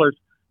 $20,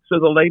 so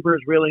the labor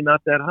is really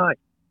not that high.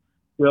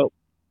 Well,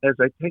 as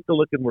I take a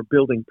look and we're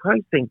building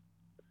pricing,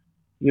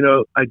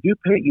 I do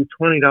pay you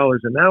 $20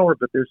 an hour,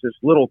 but there's this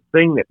little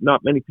thing that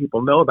not many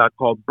people know about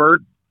called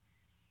burden.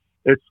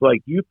 It's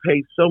like you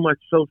pay so much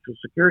Social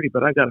Security,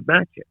 but I got to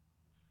match it.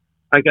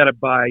 I got to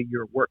buy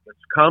your workman's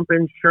comp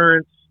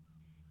insurance.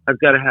 I've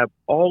got to have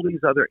all these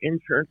other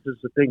insurances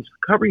and things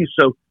to cover you.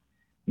 So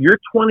your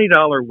 $20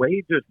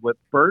 wages with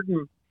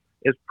burden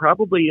is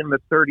probably in the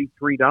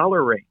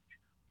 $33 range.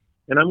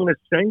 And I'm going to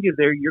send you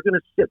there. You're going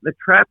to sit in the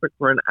traffic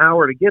for an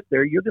hour to get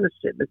there. You're going to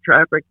sit in the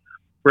traffic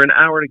for an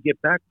hour to get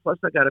back. Plus,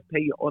 I got to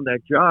pay you on that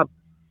job.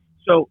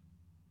 So,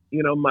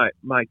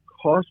 my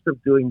cost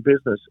of doing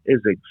business is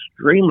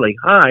extremely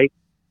high.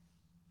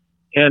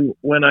 And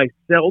when I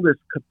sell this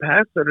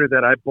capacitor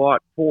that I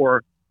bought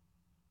for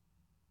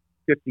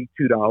 $52,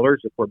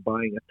 if we're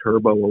buying a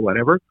turbo or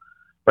whatever,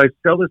 if I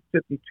sell this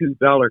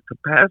 $52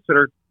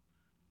 capacitor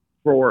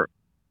for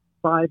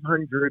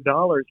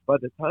 $500, by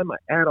the time I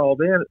add all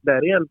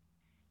that in,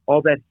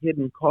 all that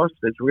hidden cost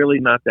is really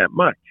not that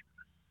much.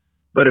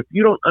 But if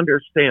you don't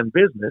understand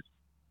business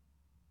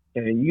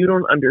and you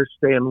don't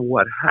understand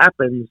what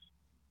happens,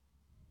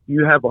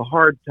 you have a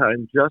hard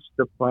time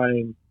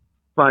justifying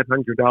 $500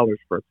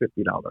 for a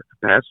 $50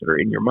 capacitor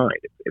in your mind,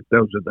 if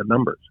those are the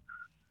numbers.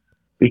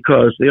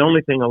 Because the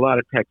only thing a lot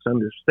of techs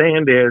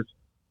understand is,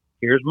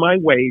 here's my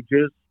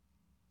wages,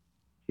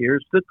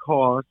 here's the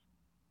cost,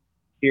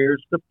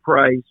 here's the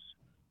price,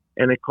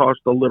 and it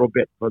costs a little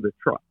bit for the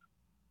truck.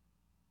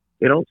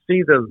 They don't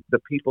see the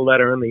people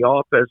that are in the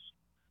office,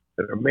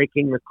 that are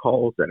making the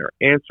calls, that are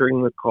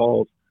answering the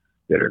calls,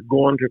 that are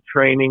going to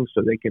training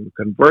so they can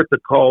convert the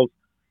calls,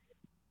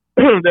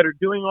 that are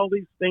doing all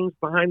these things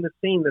behind the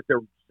scene, that they're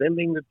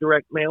sending the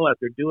direct mail out,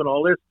 they're doing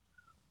all this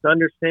to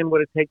understand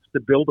what it takes to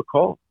build a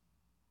call.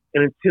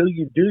 And until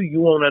you do,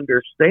 you won't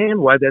understand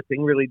why that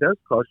thing really does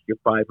cost you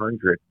 $500.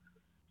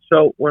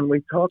 So when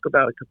we talk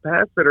about a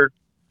capacitor,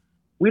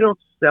 we don't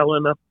sell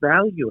enough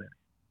value in it.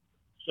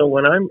 So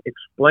when I'm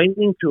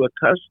explaining to a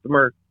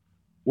customer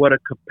what a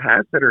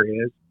capacitor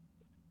is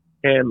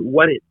and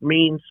what it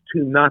means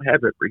to not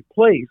have it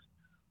replaced,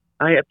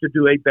 I have to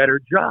do a better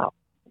job.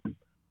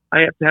 I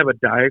have to have a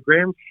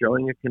diagram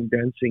showing a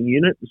condensing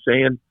unit and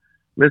saying,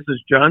 Mrs.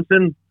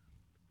 Johnson,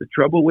 the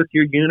trouble with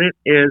your unit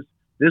is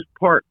this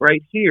part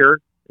right here,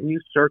 and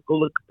you circle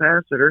the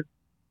capacitor,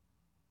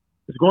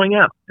 is going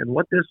out. And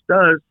what this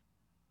does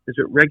is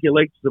it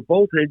regulates the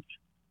voltage.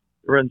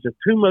 It runs the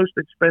two most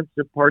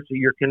expensive parts of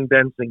your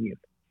condensing unit,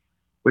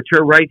 which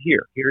are right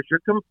here. Here's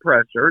your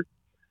compressor.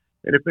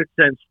 And if it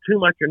sends too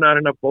much or not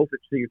enough voltage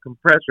to your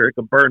compressor, it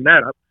can burn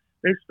that up.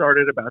 They start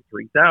at about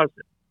 3,000.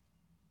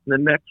 The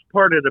next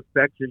part it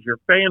affects is your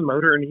fan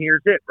motor, and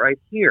here's it right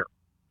here.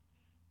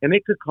 And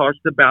it could cost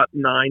about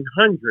 $900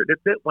 if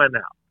it went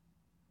out.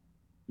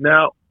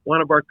 Now,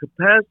 one of our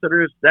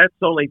capacitors, that's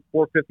only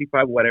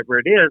 $455, whatever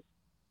it is.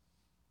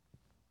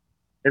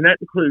 And that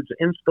includes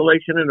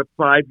installation and a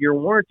 5-year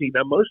warranty.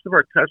 Now, most of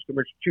our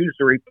customers choose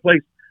to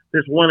replace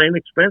this one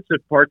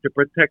inexpensive part to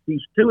protect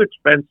these two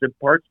expensive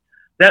parts.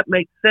 That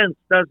makes sense,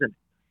 doesn't it?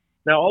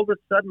 Now, all of a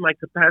sudden, my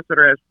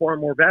capacitor has far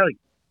more value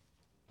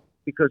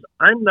because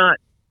I'm not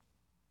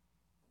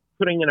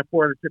putting in a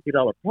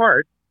 $450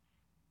 part.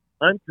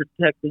 I'm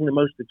protecting the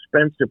most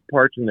expensive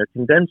parts in their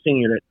condensing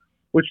unit,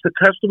 which the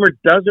customer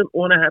doesn't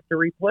want to have to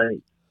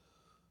replace.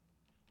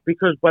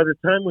 Because by the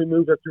time we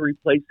move up to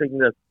replacing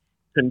the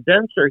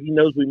condenser, he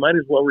knows we might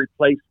as well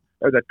replace,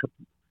 or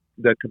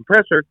the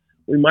compressor,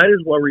 we might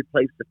as well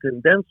replace the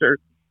condenser.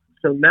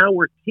 So now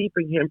we're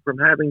keeping him from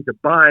having to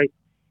buy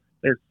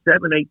a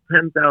 $7,000,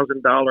 $8,000,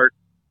 $10,000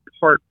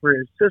 part for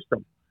his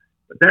system.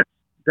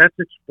 That's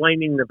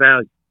explaining the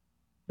value.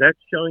 That's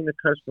showing the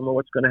customer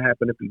what's going to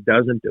happen if he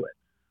doesn't do it.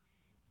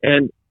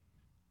 And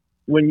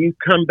when you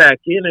come back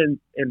in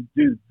and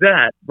do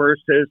that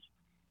versus,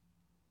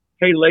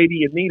 hey, lady,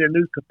 you need a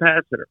new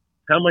capacitor.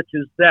 How much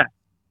is that?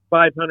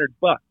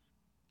 $500.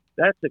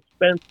 That's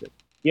expensive.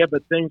 Yeah,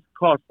 but things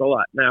cost a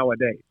lot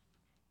nowadays.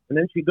 And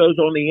then she goes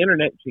on the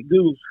internet and she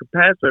Googles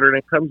capacitor and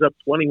it comes up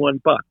 $21.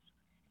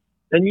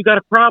 Then you got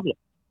a problem.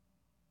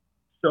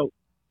 So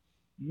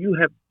you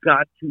have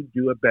got to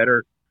do a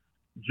better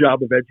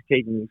job of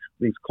educating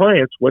these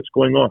clients what's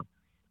going on.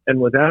 And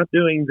without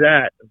doing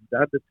that,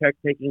 without the tech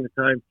taking the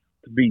time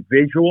to be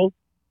visual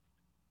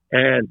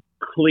and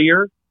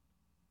clear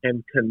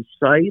and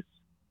concise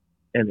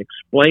and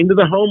explain to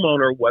the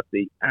homeowner what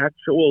the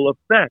actual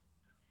effect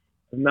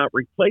of not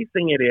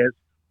replacing it is,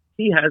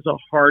 he has a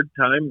hard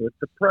time with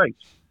the price.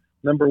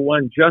 Number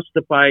one,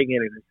 justifying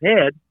it in his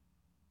head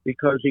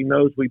because he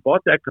knows we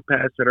bought that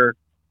capacitor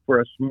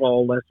for a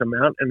small, less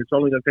amount, and it's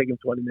only going to take him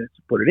 20 minutes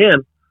to put it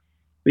in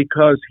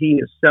because he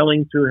is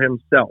selling to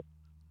himself,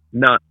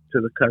 not to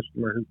the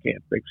customer who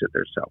can't fix it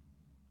themselves.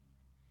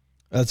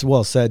 That's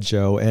well said,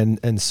 Joe,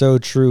 and so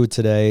true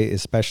today,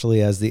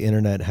 especially as the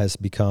internet has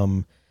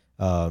become,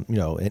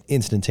 an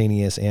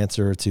instantaneous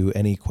answer to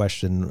any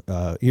question,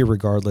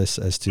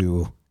 irregardless as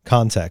to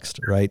context,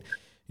 right?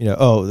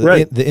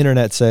 Right. The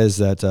internet says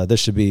that this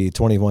should be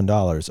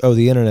 $21. Oh,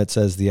 the internet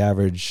says the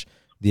average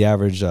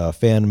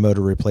fan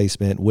motor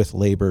replacement with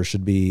labor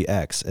should be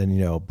X, and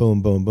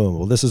boom, boom, boom.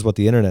 Well, this is what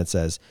the internet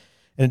says,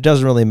 and it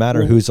doesn't really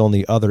matter who's on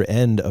the other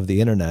end of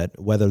the internet,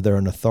 whether they're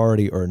an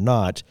authority or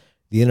not.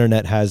 The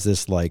internet has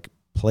this like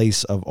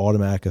place of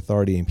automatic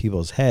authority in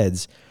people's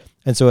heads.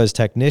 And so as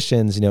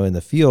technicians, in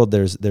the field,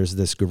 there's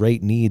this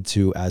great need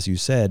to, as you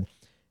said,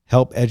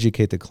 help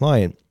educate the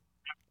client.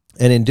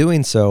 And in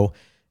doing so,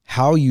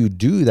 how you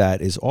do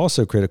that is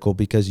also critical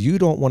because you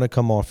don't want to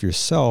come off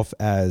yourself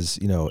as,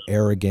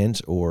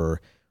 arrogant or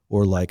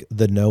like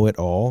the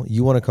know-it-all.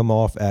 You want to come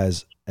off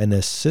as an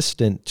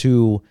assistant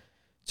to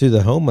the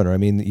homeowner. I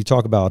mean, you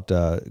talk about,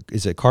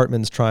 is it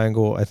Cartman's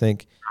triangle, I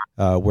think,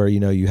 where,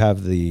 you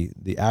have the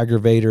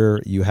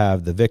aggravator, you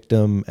have the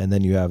victim, and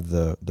then you have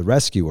the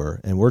rescuer.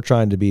 And we're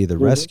trying to be the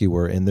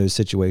rescuer in those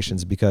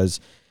situations because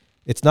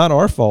it's not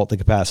our fault the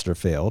capacitor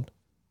failed.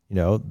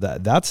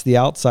 That's the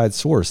outside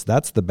source.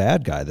 That's the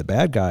bad guy. The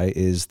bad guy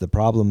is the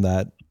problem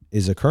that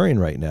is occurring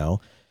right now.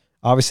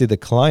 Obviously, the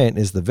client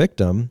is the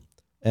victim,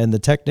 and the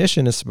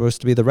technician is supposed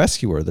to be the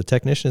rescuer. The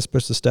technician is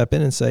supposed to step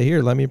in and say,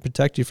 here, let me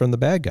protect you from the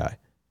bad guy.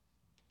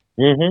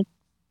 Mm-hmm.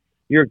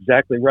 You're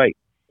exactly right.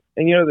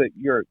 And that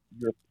your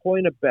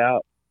point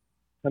about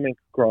coming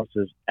across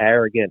as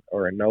arrogant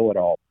or a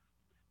know-it-all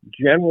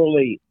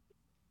generally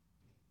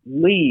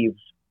leaves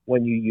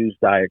when you use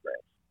diagrams.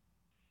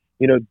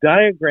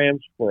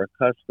 Diagrams for a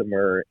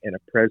customer in a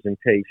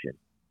presentation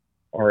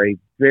are a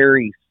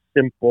very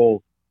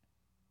simple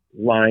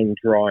line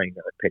drawing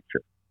or a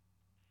picture.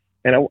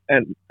 And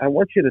I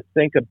want you to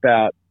think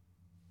about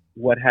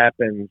what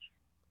happens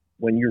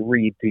when you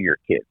read to your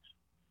kids.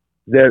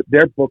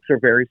 Their books are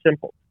very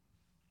simple.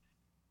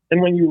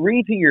 And when you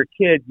read to your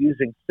kid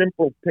using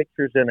simple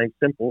pictures and a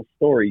simple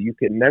story, you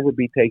can never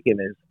be taken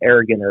as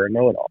arrogant or a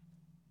know-it-all,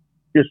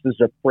 just as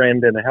a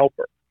friend and a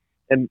helper.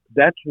 And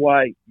that's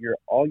why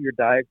all your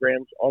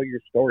diagrams, all your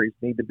stories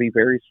need to be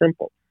very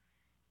simple.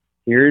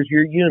 Here's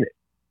your unit.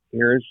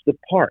 Here's the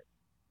part.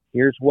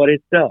 Here's what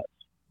it does.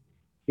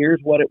 Here's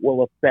what it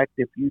will affect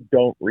if you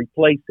don't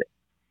replace it.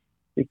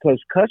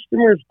 Because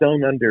customers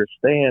don't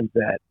understand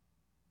that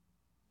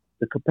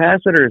the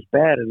capacitor is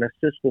bad and the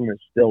system is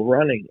still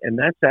running. And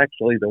that's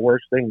actually the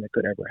worst thing that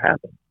could ever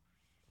happen.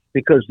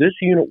 Because this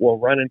unit will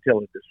run until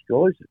it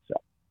destroys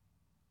itself.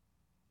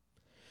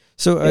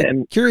 So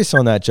I'm curious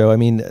on that, Joe. I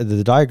mean,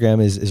 the diagram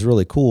is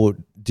really cool.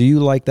 Do you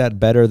like that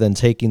better than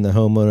taking the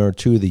homeowner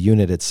to the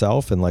unit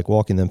itself and like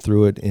walking them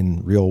through it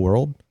in real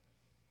world?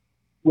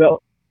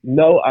 Well,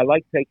 no, I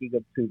like taking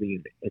them to the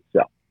unit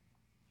itself.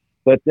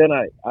 But then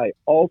I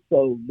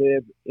also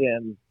live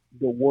in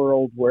the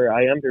world where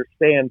I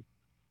understand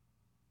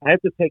I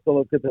have to take a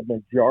look at the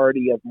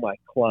majority of my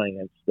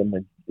clients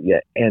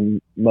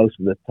and most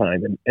of the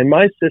time. And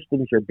my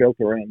systems are built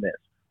around this.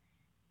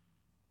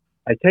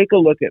 I take a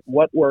look at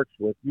what works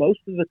with most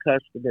of the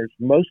customers,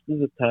 most of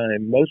the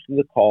time, most of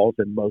the calls,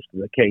 and most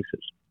of the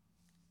cases.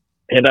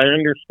 And I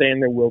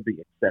understand there will be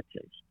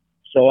exceptions.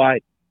 So I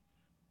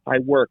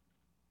work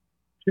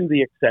to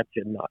the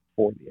exception, not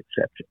for the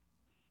exception.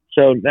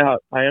 So now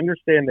I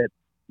understand that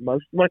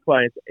most of my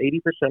clients, 80%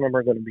 of them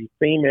are going to be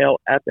female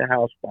at the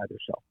house by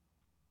themselves.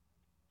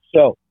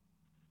 So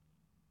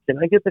can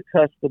I get the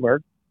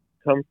customer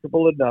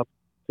comfortable enough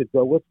to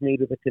go with me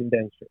to the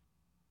condenser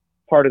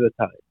part of the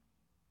time?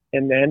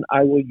 And then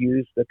I will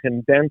use the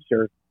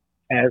condenser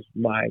as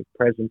my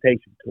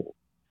presentation tool.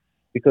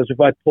 Because if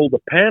I pull the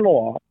panel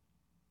off,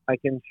 I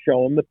can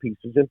show them the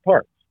pieces and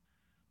parts.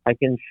 I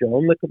can show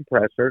them the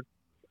compressor.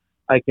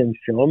 I can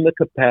show them the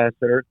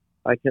capacitor.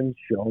 I can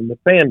show them the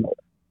fan motor.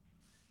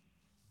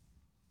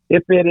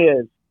 If it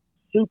is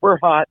super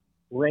hot,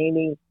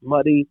 rainy,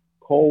 muddy,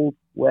 cold,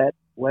 wet,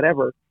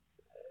 whatever,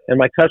 and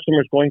my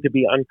customer is going to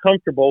be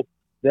uncomfortable,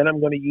 then I'm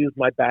going to use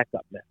my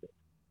backup method,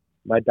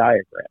 my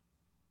diagram.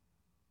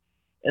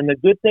 And the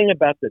good thing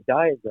about the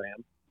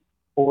diagram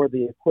or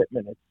the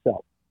equipment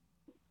itself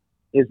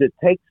is it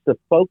takes the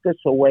focus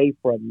away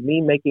from me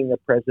making a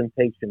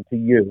presentation to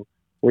you,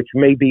 which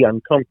may be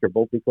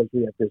uncomfortable because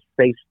we have this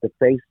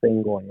face-to-face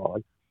thing going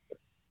on.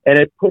 And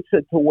it puts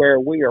it to where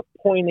we are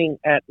pointing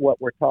at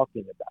what we're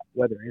talking about,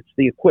 whether it's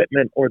the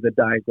equipment or the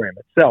diagram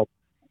itself.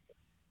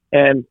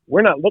 And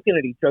we're not looking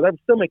at each other. I'm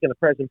still making a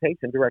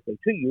presentation directly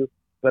to you,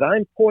 but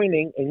I'm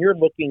pointing and you're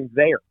looking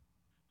there.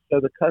 So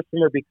the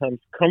customer becomes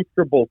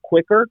comfortable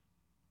quicker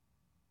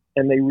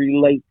and they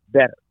relate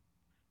better.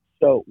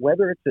 So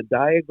whether it's a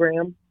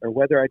diagram or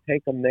whether I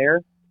take them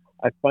there,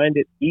 I find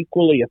it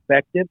equally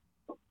effective.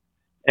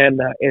 And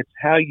it's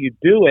how you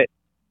do it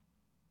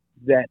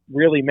that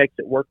really makes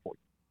it work for you.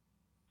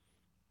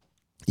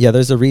 Yeah,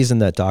 there's a reason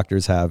that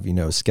doctors have,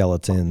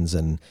 skeletons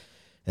and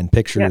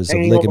pictures of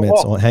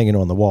ligaments hanging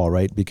on the wall,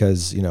 right?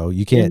 Because,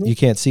 you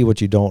can't see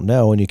what you don't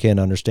know, and you can't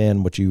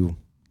understand what you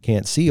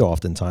can't see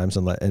oftentimes.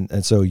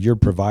 And so you're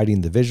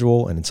providing the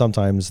visual and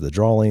sometimes the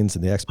drawings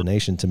and the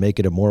explanation to make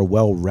it a more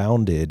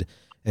well-rounded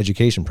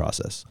education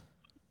process.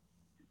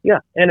 Yeah,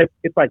 and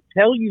if I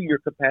tell you your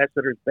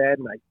capacitor is bad,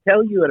 and I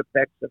tell you it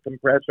affects the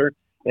compressor,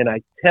 and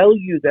I tell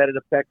you that it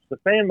affects the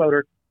fan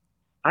motor,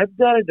 I've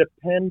got to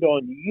depend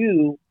on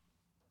you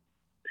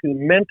to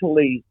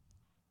mentally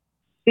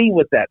see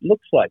what that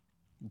looks like.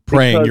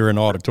 Praying because you're an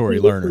auditory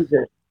learner.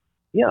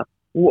 Yeah.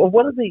 Well,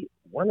 one of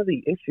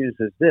the issues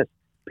is this.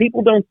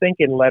 People don't think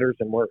in letters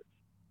and words.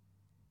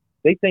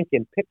 They think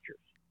in pictures.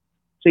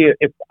 See,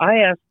 if I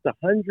asked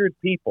 100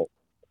 people,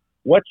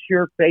 what's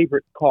your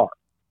favorite car?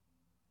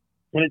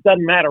 And it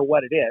doesn't matter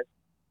what it is,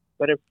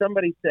 but if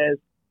somebody says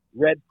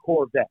red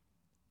Corvette,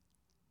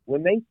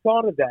 when they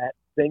thought of that,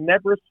 they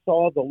never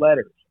saw the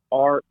letters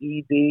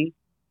RED,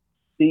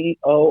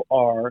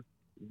 CORVETTE.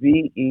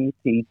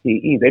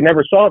 They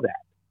never saw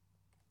that.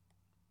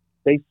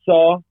 They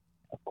saw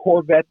a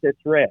Corvette that's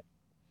red.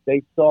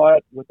 They saw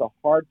it with a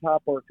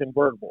hardtop or a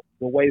convertible,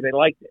 the way they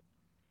liked it.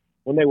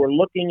 When they were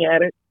looking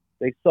at it,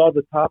 they saw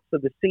the tops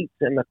of the seats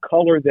and the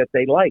color that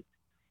they liked.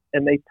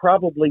 And they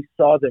probably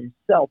saw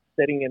themselves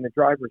sitting in the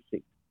driver's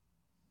seat.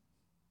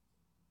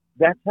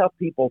 That's how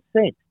people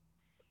think.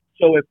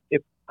 So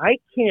if I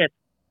can't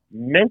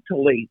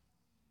mentally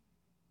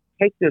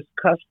take this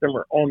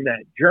customer on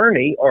that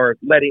journey or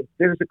let him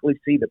physically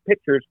see the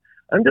pictures,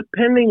 I'm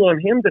depending on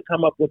him to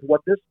come up with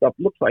what this stuff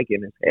looks like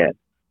in his head.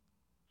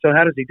 So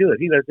how does he do it?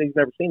 He's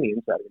never seen the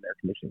inside of an air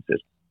conditioning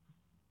system.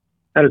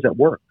 How does that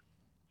work?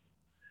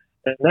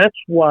 And that's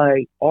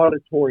why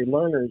auditory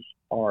learners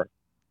are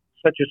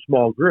such a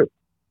small group.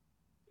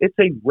 It's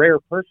a rare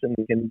person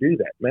who can do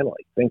that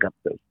mentally, think up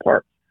those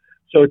parts.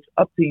 So it's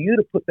up to you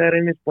to put that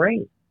in his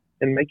brain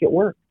and make it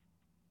work.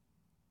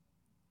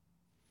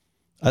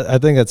 I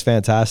think that's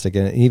fantastic,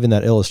 and even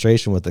that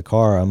illustration with the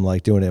car, I'm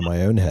like doing it in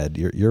my own head.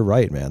 You're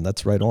right, man.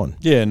 That's right on.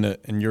 Yeah,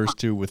 and yours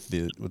too with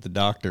the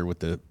doctor with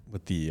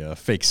the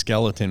fake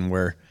skeleton,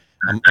 where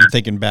I'm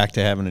thinking back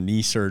to having a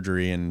knee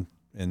surgery, and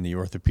the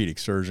orthopedic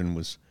surgeon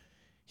was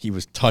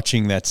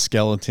touching that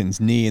skeleton's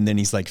knee, and then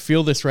he's like,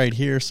 feel this right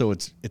here. So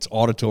it's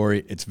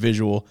auditory, it's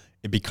visual,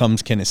 it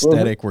becomes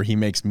kinesthetic, where he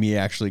makes me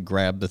actually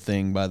grab the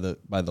thing by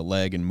the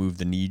leg and move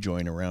the knee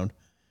joint around.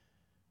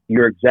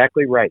 You're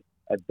exactly right.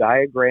 A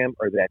diagram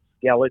or that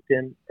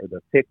skeleton or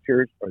the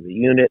pictures or the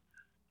unit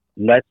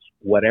lets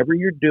whatever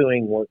you're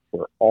doing work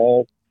for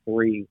all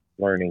three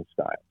learning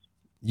styles.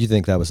 You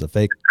think that was a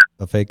fake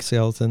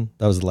skeleton?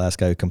 That was the last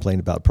guy who complained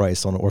about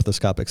price on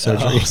orthoscopic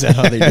surgery. Oh, is that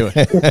how they do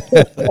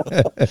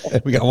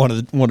it? We got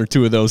one or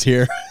two of those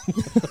here.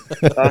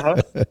 Uh-huh.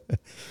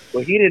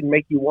 Well, he didn't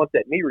make you want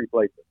that knee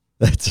replacement.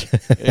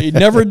 He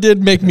never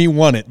did make me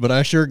want it, but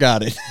I sure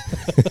got it.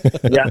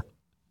 Yeah.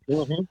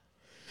 Mm-hmm.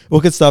 Well,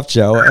 good stuff,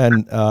 Joe.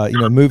 And,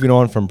 moving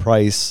on from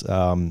price,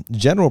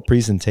 general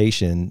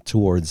presentation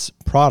towards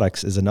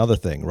products is another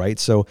thing, right?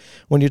 So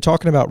when you're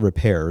talking about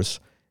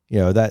repairs,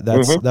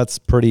 that's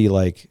pretty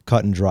like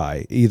cut and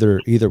dry. Either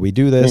we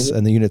do this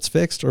and the unit's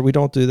fixed, or we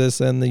don't do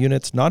this and the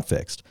unit's not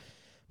fixed.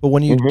 But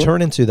when you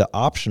turn into the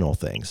optional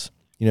things,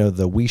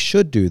 we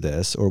should do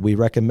this, or we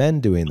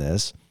recommend doing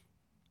this,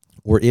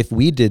 or if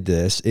we did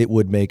this, it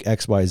would make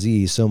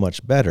XYZ so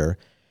much better.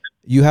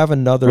 You have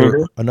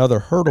another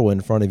hurdle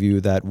in front of you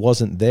that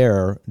wasn't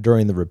there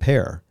during the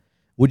repair.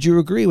 Would you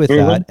agree with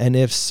Mm-hmm. that? And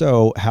if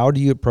so, how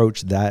do you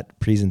approach that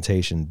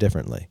presentation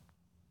differently?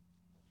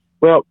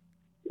 Well,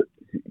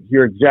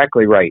 you're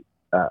exactly right.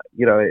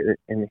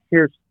 And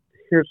here's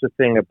the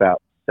thing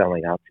about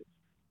selling options.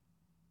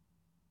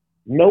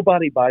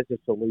 Nobody buys a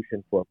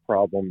solution for a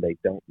problem they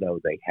don't know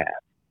they have.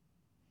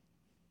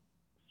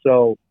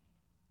 So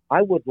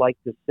I would like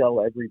to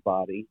sell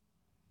everybody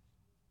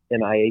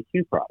an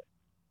IAQ product.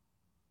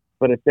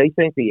 But if they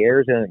think the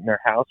air in their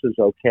house is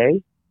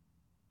okay,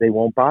 they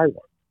won't buy one.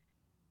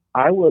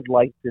 I would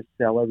like to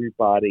sell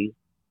everybody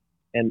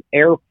an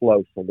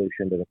airflow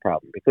solution to the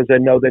problem because I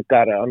know they've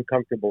got an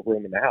uncomfortable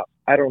room in the house.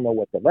 I don't know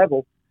what the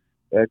level,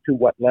 to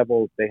what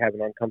level they have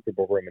an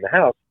uncomfortable room in the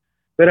house.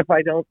 But if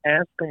I don't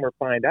ask them or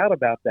find out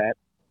about that,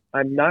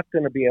 I'm not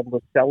going to be able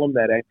to sell them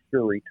that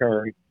extra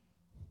return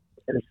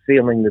and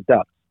sealing the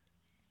ducts.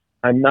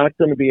 I'm not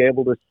going to be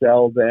able to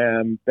sell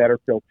them better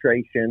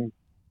filtration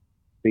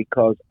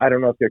because I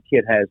don't know if their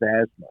kid has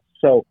asthma.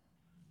 So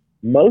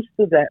most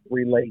of that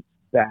relates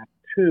back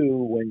to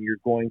when you're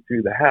going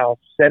through the house,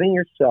 setting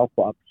yourself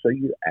up so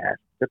you ask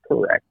the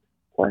correct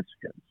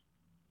questions.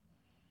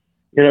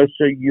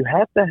 So you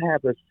have to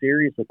have a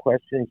series of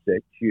questions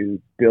that you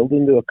build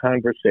into a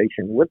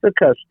conversation with the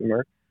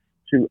customer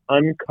to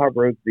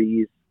uncover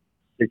these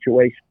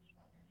situations.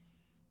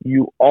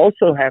 You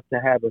also have to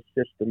have a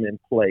system in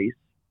place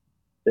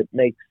that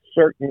makes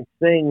certain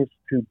things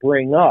to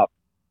bring up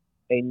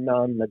a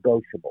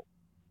non-negotiable.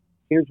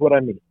 Here's what I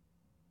mean.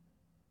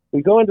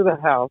 We go into the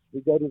house,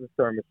 we go to the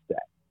thermostat.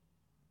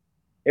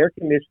 Air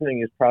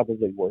conditioning is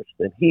probably worse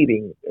than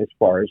heating as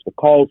far as the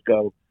calls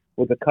go,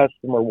 with a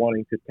customer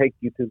wanting to take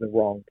you to the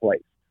wrong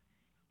place.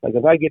 Like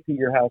if I get to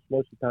your house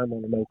most of the time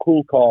on a no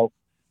cool call,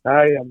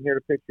 hi, I'm here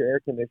to fix your air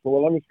conditioner.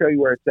 Well, let me show you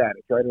where it's at.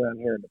 It's right around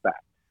here in the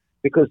back.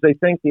 Because they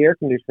think the air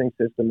conditioning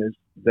system is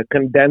the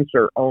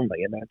condenser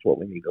only, and that's what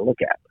we need to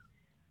look at.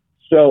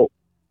 So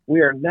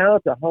we are now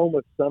at the home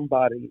of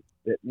somebody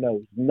that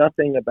knows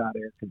nothing about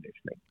air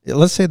conditioning.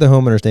 Let's say the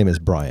homeowner's name is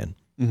Brian.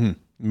 Mm-hmm.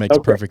 Makes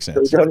perfect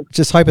sense. So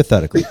Just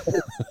hypothetically.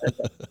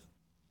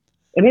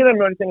 And he doesn't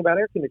know anything about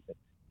air conditioning.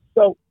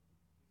 So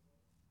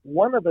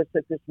one of us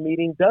at this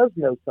meeting does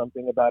know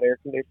something about air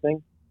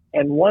conditioning,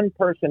 and one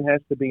person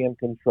has to be in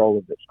control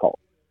of this call.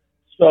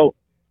 So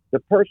the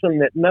person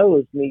that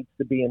knows needs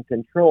to be in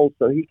control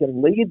so he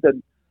can lead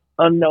the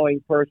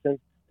unknowing person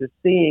to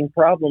seeing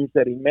problems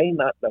that he may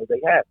not know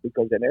they have,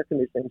 because an air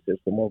conditioning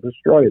system will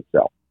destroy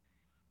itself.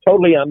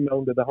 Totally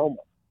unknown to the homeowner.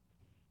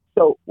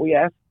 So we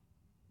ask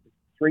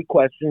 3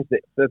 questions.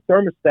 The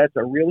thermostat's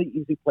a really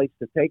easy place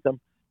to take them,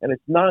 and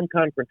it's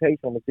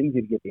non-confrontational. It's easy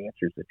to get the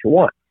answers that you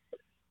want.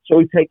 So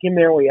we take him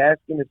there, we ask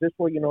him, is this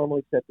where you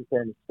normally set the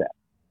thermostat?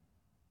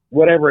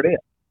 Whatever it is.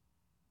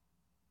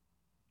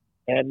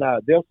 And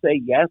they'll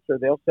say yes, or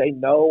they'll say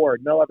no, or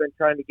no, I've been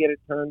trying to get it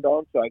turned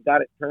on, so I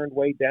got it turned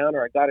way down,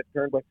 or I got it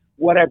turned way,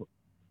 whatever.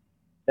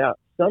 Now,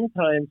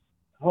 sometimes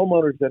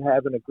homeowners that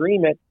have an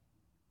agreement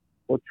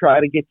will try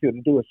to get you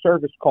to do a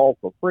service call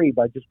for free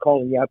by just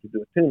calling you out to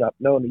do a tune-up,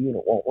 knowing the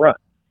unit won't run.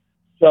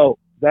 So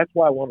that's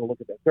why I want to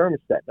look at that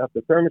thermostat. Now, if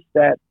the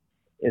thermostat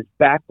is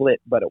backlit,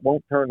 but it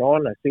won't turn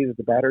on, I see that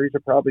the batteries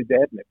are probably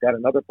dead and they've got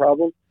another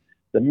problem.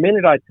 The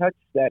minute I touch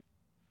that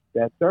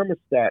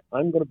thermostat,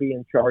 I'm going to be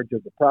in charge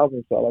of the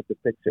problem, so I'll have to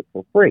fix it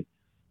for free.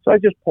 So I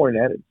just point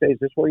at it and say, is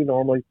this where you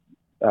normally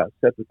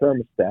set the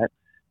thermostat?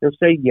 They'll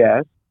say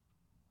yes.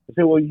 I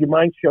say, well, you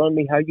mind showing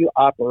me how you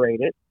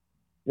operate it?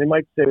 They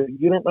might say,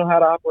 you don't know how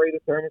to operate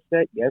a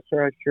thermostat? Yes,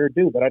 sir, I sure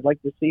do, but I'd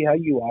like to see how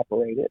you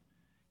operate it.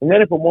 And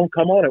then if it won't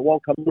come on, it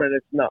won't come on, and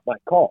it's not my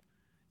call.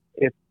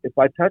 If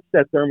I touch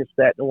that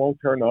thermostat and it won't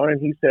turn on, and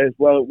he says,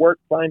 well, it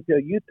worked fine till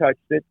you touched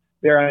it,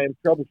 there I am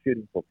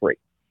troubleshooting for free.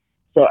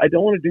 So I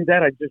don't want to do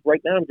that.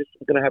 Right now I'm just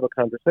going to have a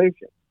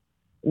conversation.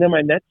 And then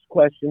my next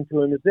question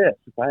to him is this.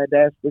 If I had to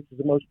ask which is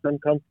the most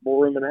uncomfortable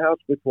room in the house,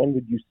 which one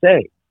would you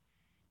say?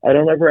 I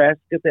don't ever ask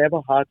if they have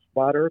a hot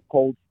spot or a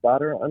cold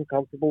spot or an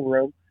uncomfortable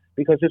room,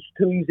 because it's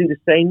too easy to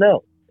say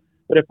no.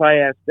 But if I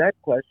ask that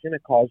question,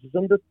 it causes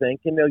them to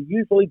think, and they'll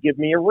usually give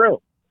me a room.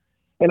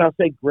 And I'll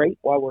say, great,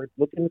 while we're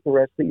looking at the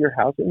rest of your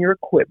house and your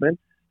equipment,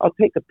 I'll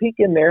take a peek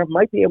in there,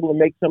 might be able to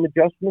make some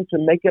adjustments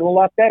and make it a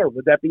lot better.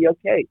 Would that be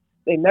okay?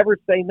 They never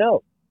say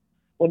no.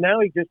 Well,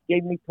 now he just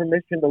gave me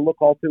permission to look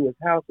all through his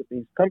house at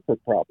these comfort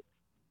problems.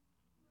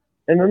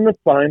 And then the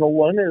final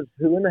one is,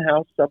 who in the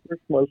house suffers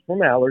most from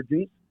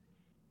allergies?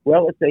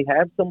 Well, if they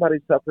have somebody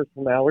suffers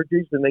from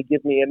allergies and they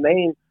give me a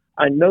name,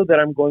 I know that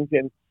I'm going to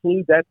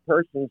include that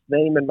person's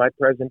name in my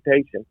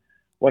presentation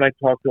when I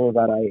talk to them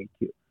about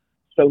IAQ.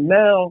 So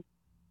now,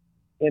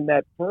 in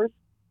that first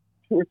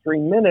 2 or 3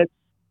 minutes,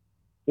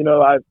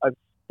 I've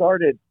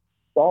started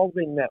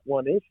solving that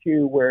one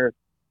issue where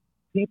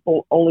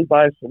people only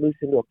buy a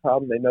solution to a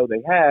problem they know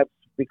they have,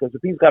 because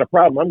if he's got a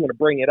problem, I'm going to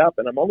bring it up,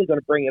 and I'm only going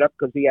to bring it up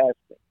because he asked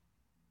me.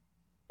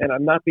 And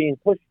I'm not being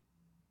pushed.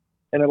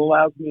 And it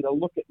allows me to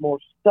look at more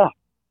stuff.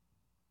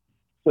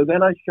 So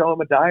then I show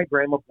him a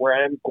diagram of where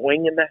I'm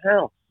going in the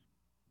house.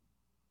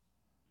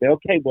 Say,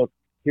 okay, well,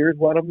 here's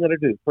what I'm going to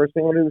do. First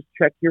thing I'm going to do is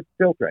check your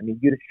filter. I need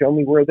you to show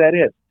me where that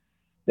is.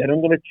 Then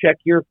I'm going to check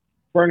your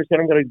furnace, and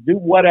I'm going to do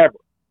whatever.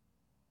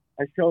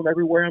 I show him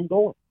everywhere I'm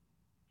going,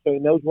 so he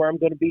knows where I'm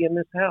going to be in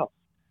this house.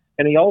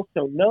 And he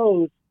also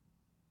knows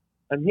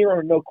I'm here on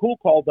a no cool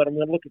call, but I'm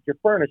going to look at your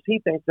furnace. He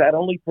thinks that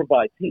only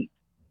provides heat.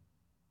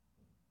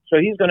 So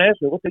he's going to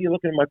ask me, what are you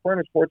looking at my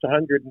furnace for? It's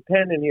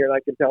 110 in here, and I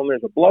can tell him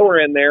there's a blower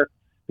in there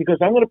because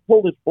I'm going to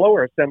pull this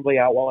blower assembly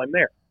out while I'm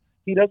there.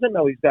 He doesn't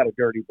know he's got a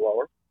dirty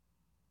blower,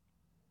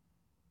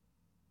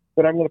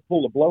 but I'm going to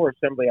pull the blower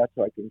assembly out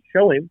so I can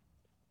show him.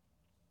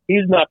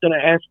 He's not going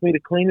to ask me to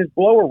clean his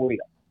blower wheel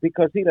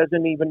because he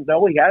doesn't even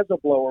know he has a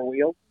blower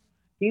wheel.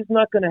 He's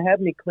not going to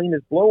have me clean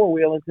his blower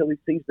wheel until he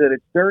sees that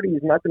it's dirty.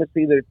 He's not going to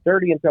see that it's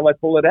dirty until I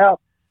pull it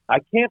out. I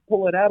can't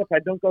pull it out if I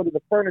don't go to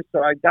the furnace,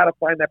 so I got to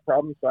find that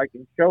problem so I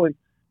can show him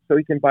so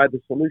he can buy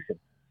the solution.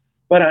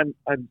 But I'm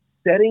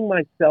setting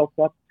myself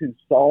up to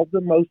solve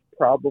the most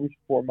problems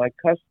for my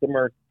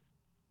customer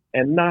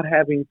and not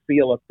having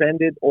feel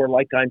offended or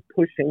like I'm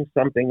pushing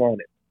something on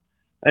it.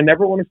 I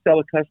never want to sell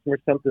a customer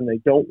something they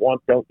don't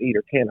want, don't need,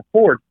 or can't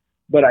afford,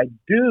 but I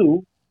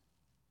do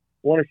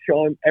want to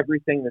show him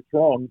everything that's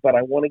wrong, but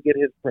I want to get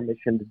his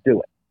permission to do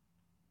it.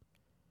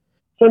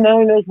 So now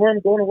he knows where I'm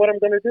going and what I'm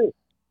going to do.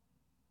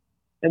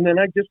 And then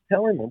I just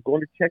tell him, I'm going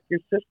to check your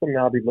system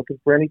now. I'll be looking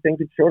for anything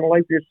to shorten the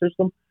life of your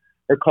system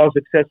or cause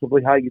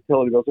excessively high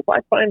utility bills. If I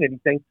find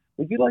anything,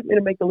 would you like me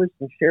to make a list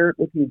and share it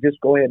with you? Just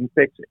go ahead and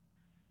fix it.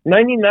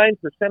 99%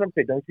 of them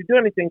say, don't you do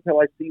anything until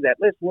I see that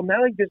list. Well,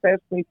 now he just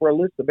asked me for a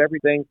list of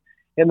everything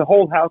in the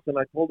whole house, and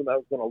I told him I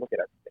was going to look at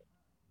everything.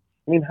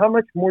 I mean, how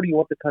much more do you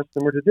want the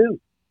customer to do?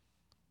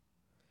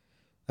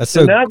 That's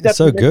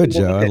so good,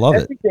 Joe. I love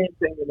it. Every damn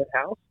thing in the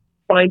house,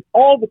 find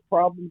all the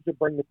problems and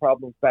bring the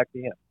problems back to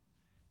him.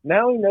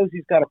 Now he knows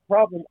he's got a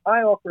problem.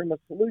 I offer him a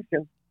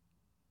solution,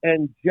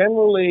 and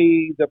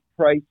generally the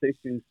price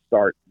issues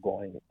start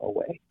going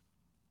away.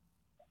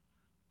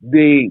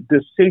 The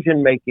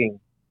decision-making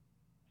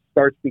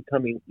starts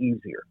becoming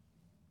easier.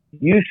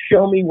 You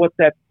show me what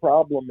that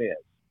problem is,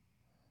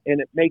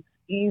 and it makes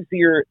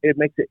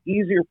it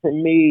easier for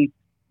me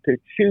to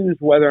choose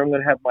whether I'm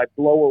going to have my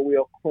blower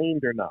wheel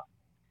cleaned or not.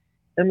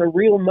 And the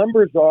real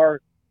numbers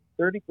are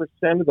 30%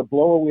 of the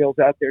blower wheels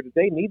out there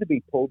today need to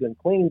be pulled and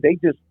cleaned. They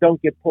just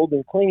don't get pulled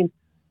and cleaned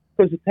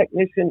because the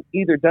technician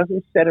either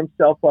doesn't set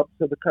himself up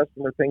so the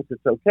customer thinks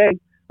it's okay,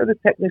 or the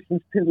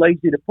technician's too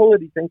lazy to pull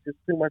it. He thinks it's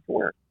too much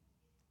work.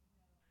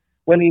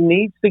 When he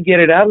needs to get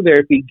it out of there,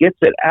 if he gets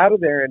it out of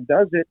there and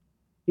does it,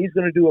 he's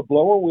going to do a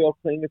blower wheel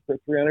cleaning for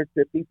 $350,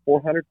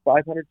 $400,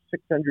 $500,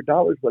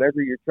 $600,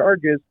 whatever your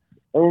charge is.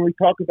 And when we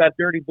talk about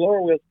dirty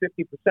blower wheels,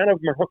 50%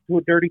 of them are hooked to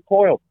a dirty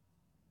coil.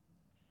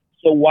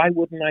 So why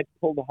wouldn't I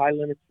pull the high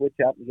limit switch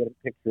out and get a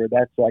picture of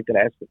that so I could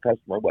ask the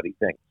customer what he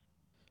thinks?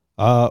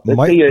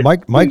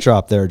 Mic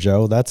drop there,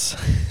 Joe. That's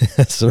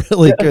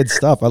really good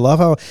stuff. I love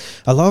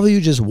how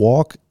you just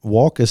walk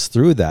us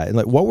through that. And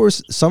like,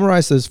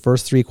 summarize those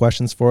first three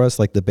questions for us,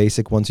 like the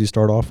basic ones you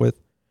start off with.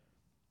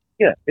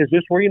 Yeah, is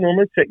this where you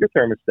normally set your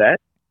thermostat?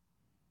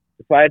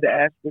 If I had to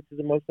ask which is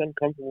the most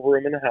uncomfortable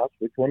room in the house,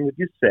 which one would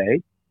you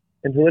say?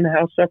 And who in the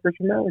house suffers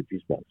from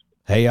allergies most?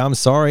 Hey, I'm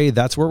sorry.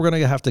 That's where we're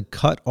going to have to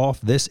cut off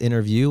this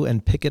interview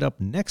and pick it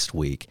up next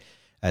week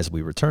as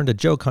we return to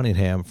Joe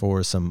Cunningham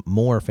for some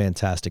more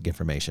fantastic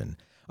information.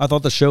 I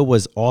thought the show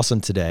was awesome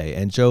today,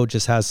 and Joe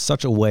just has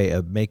such a way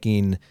of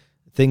making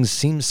things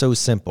seem so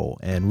simple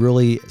and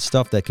really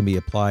stuff that can be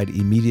applied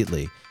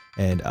immediately.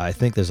 And I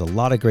think there's a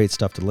lot of great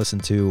stuff to listen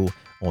to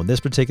on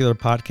this particular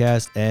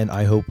podcast, and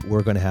I hope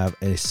we're going to have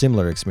a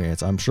similar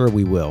experience. I'm sure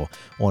we will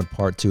on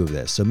part 2 of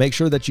this. So make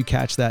sure that you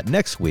catch that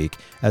next week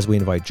as we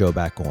invite Joe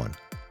back on.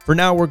 For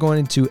now, we're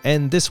going to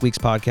end this week's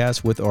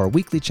podcast with our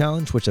weekly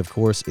challenge, which of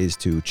course is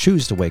to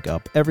choose to wake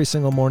up every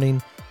single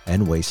morning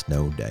and waste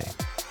no day.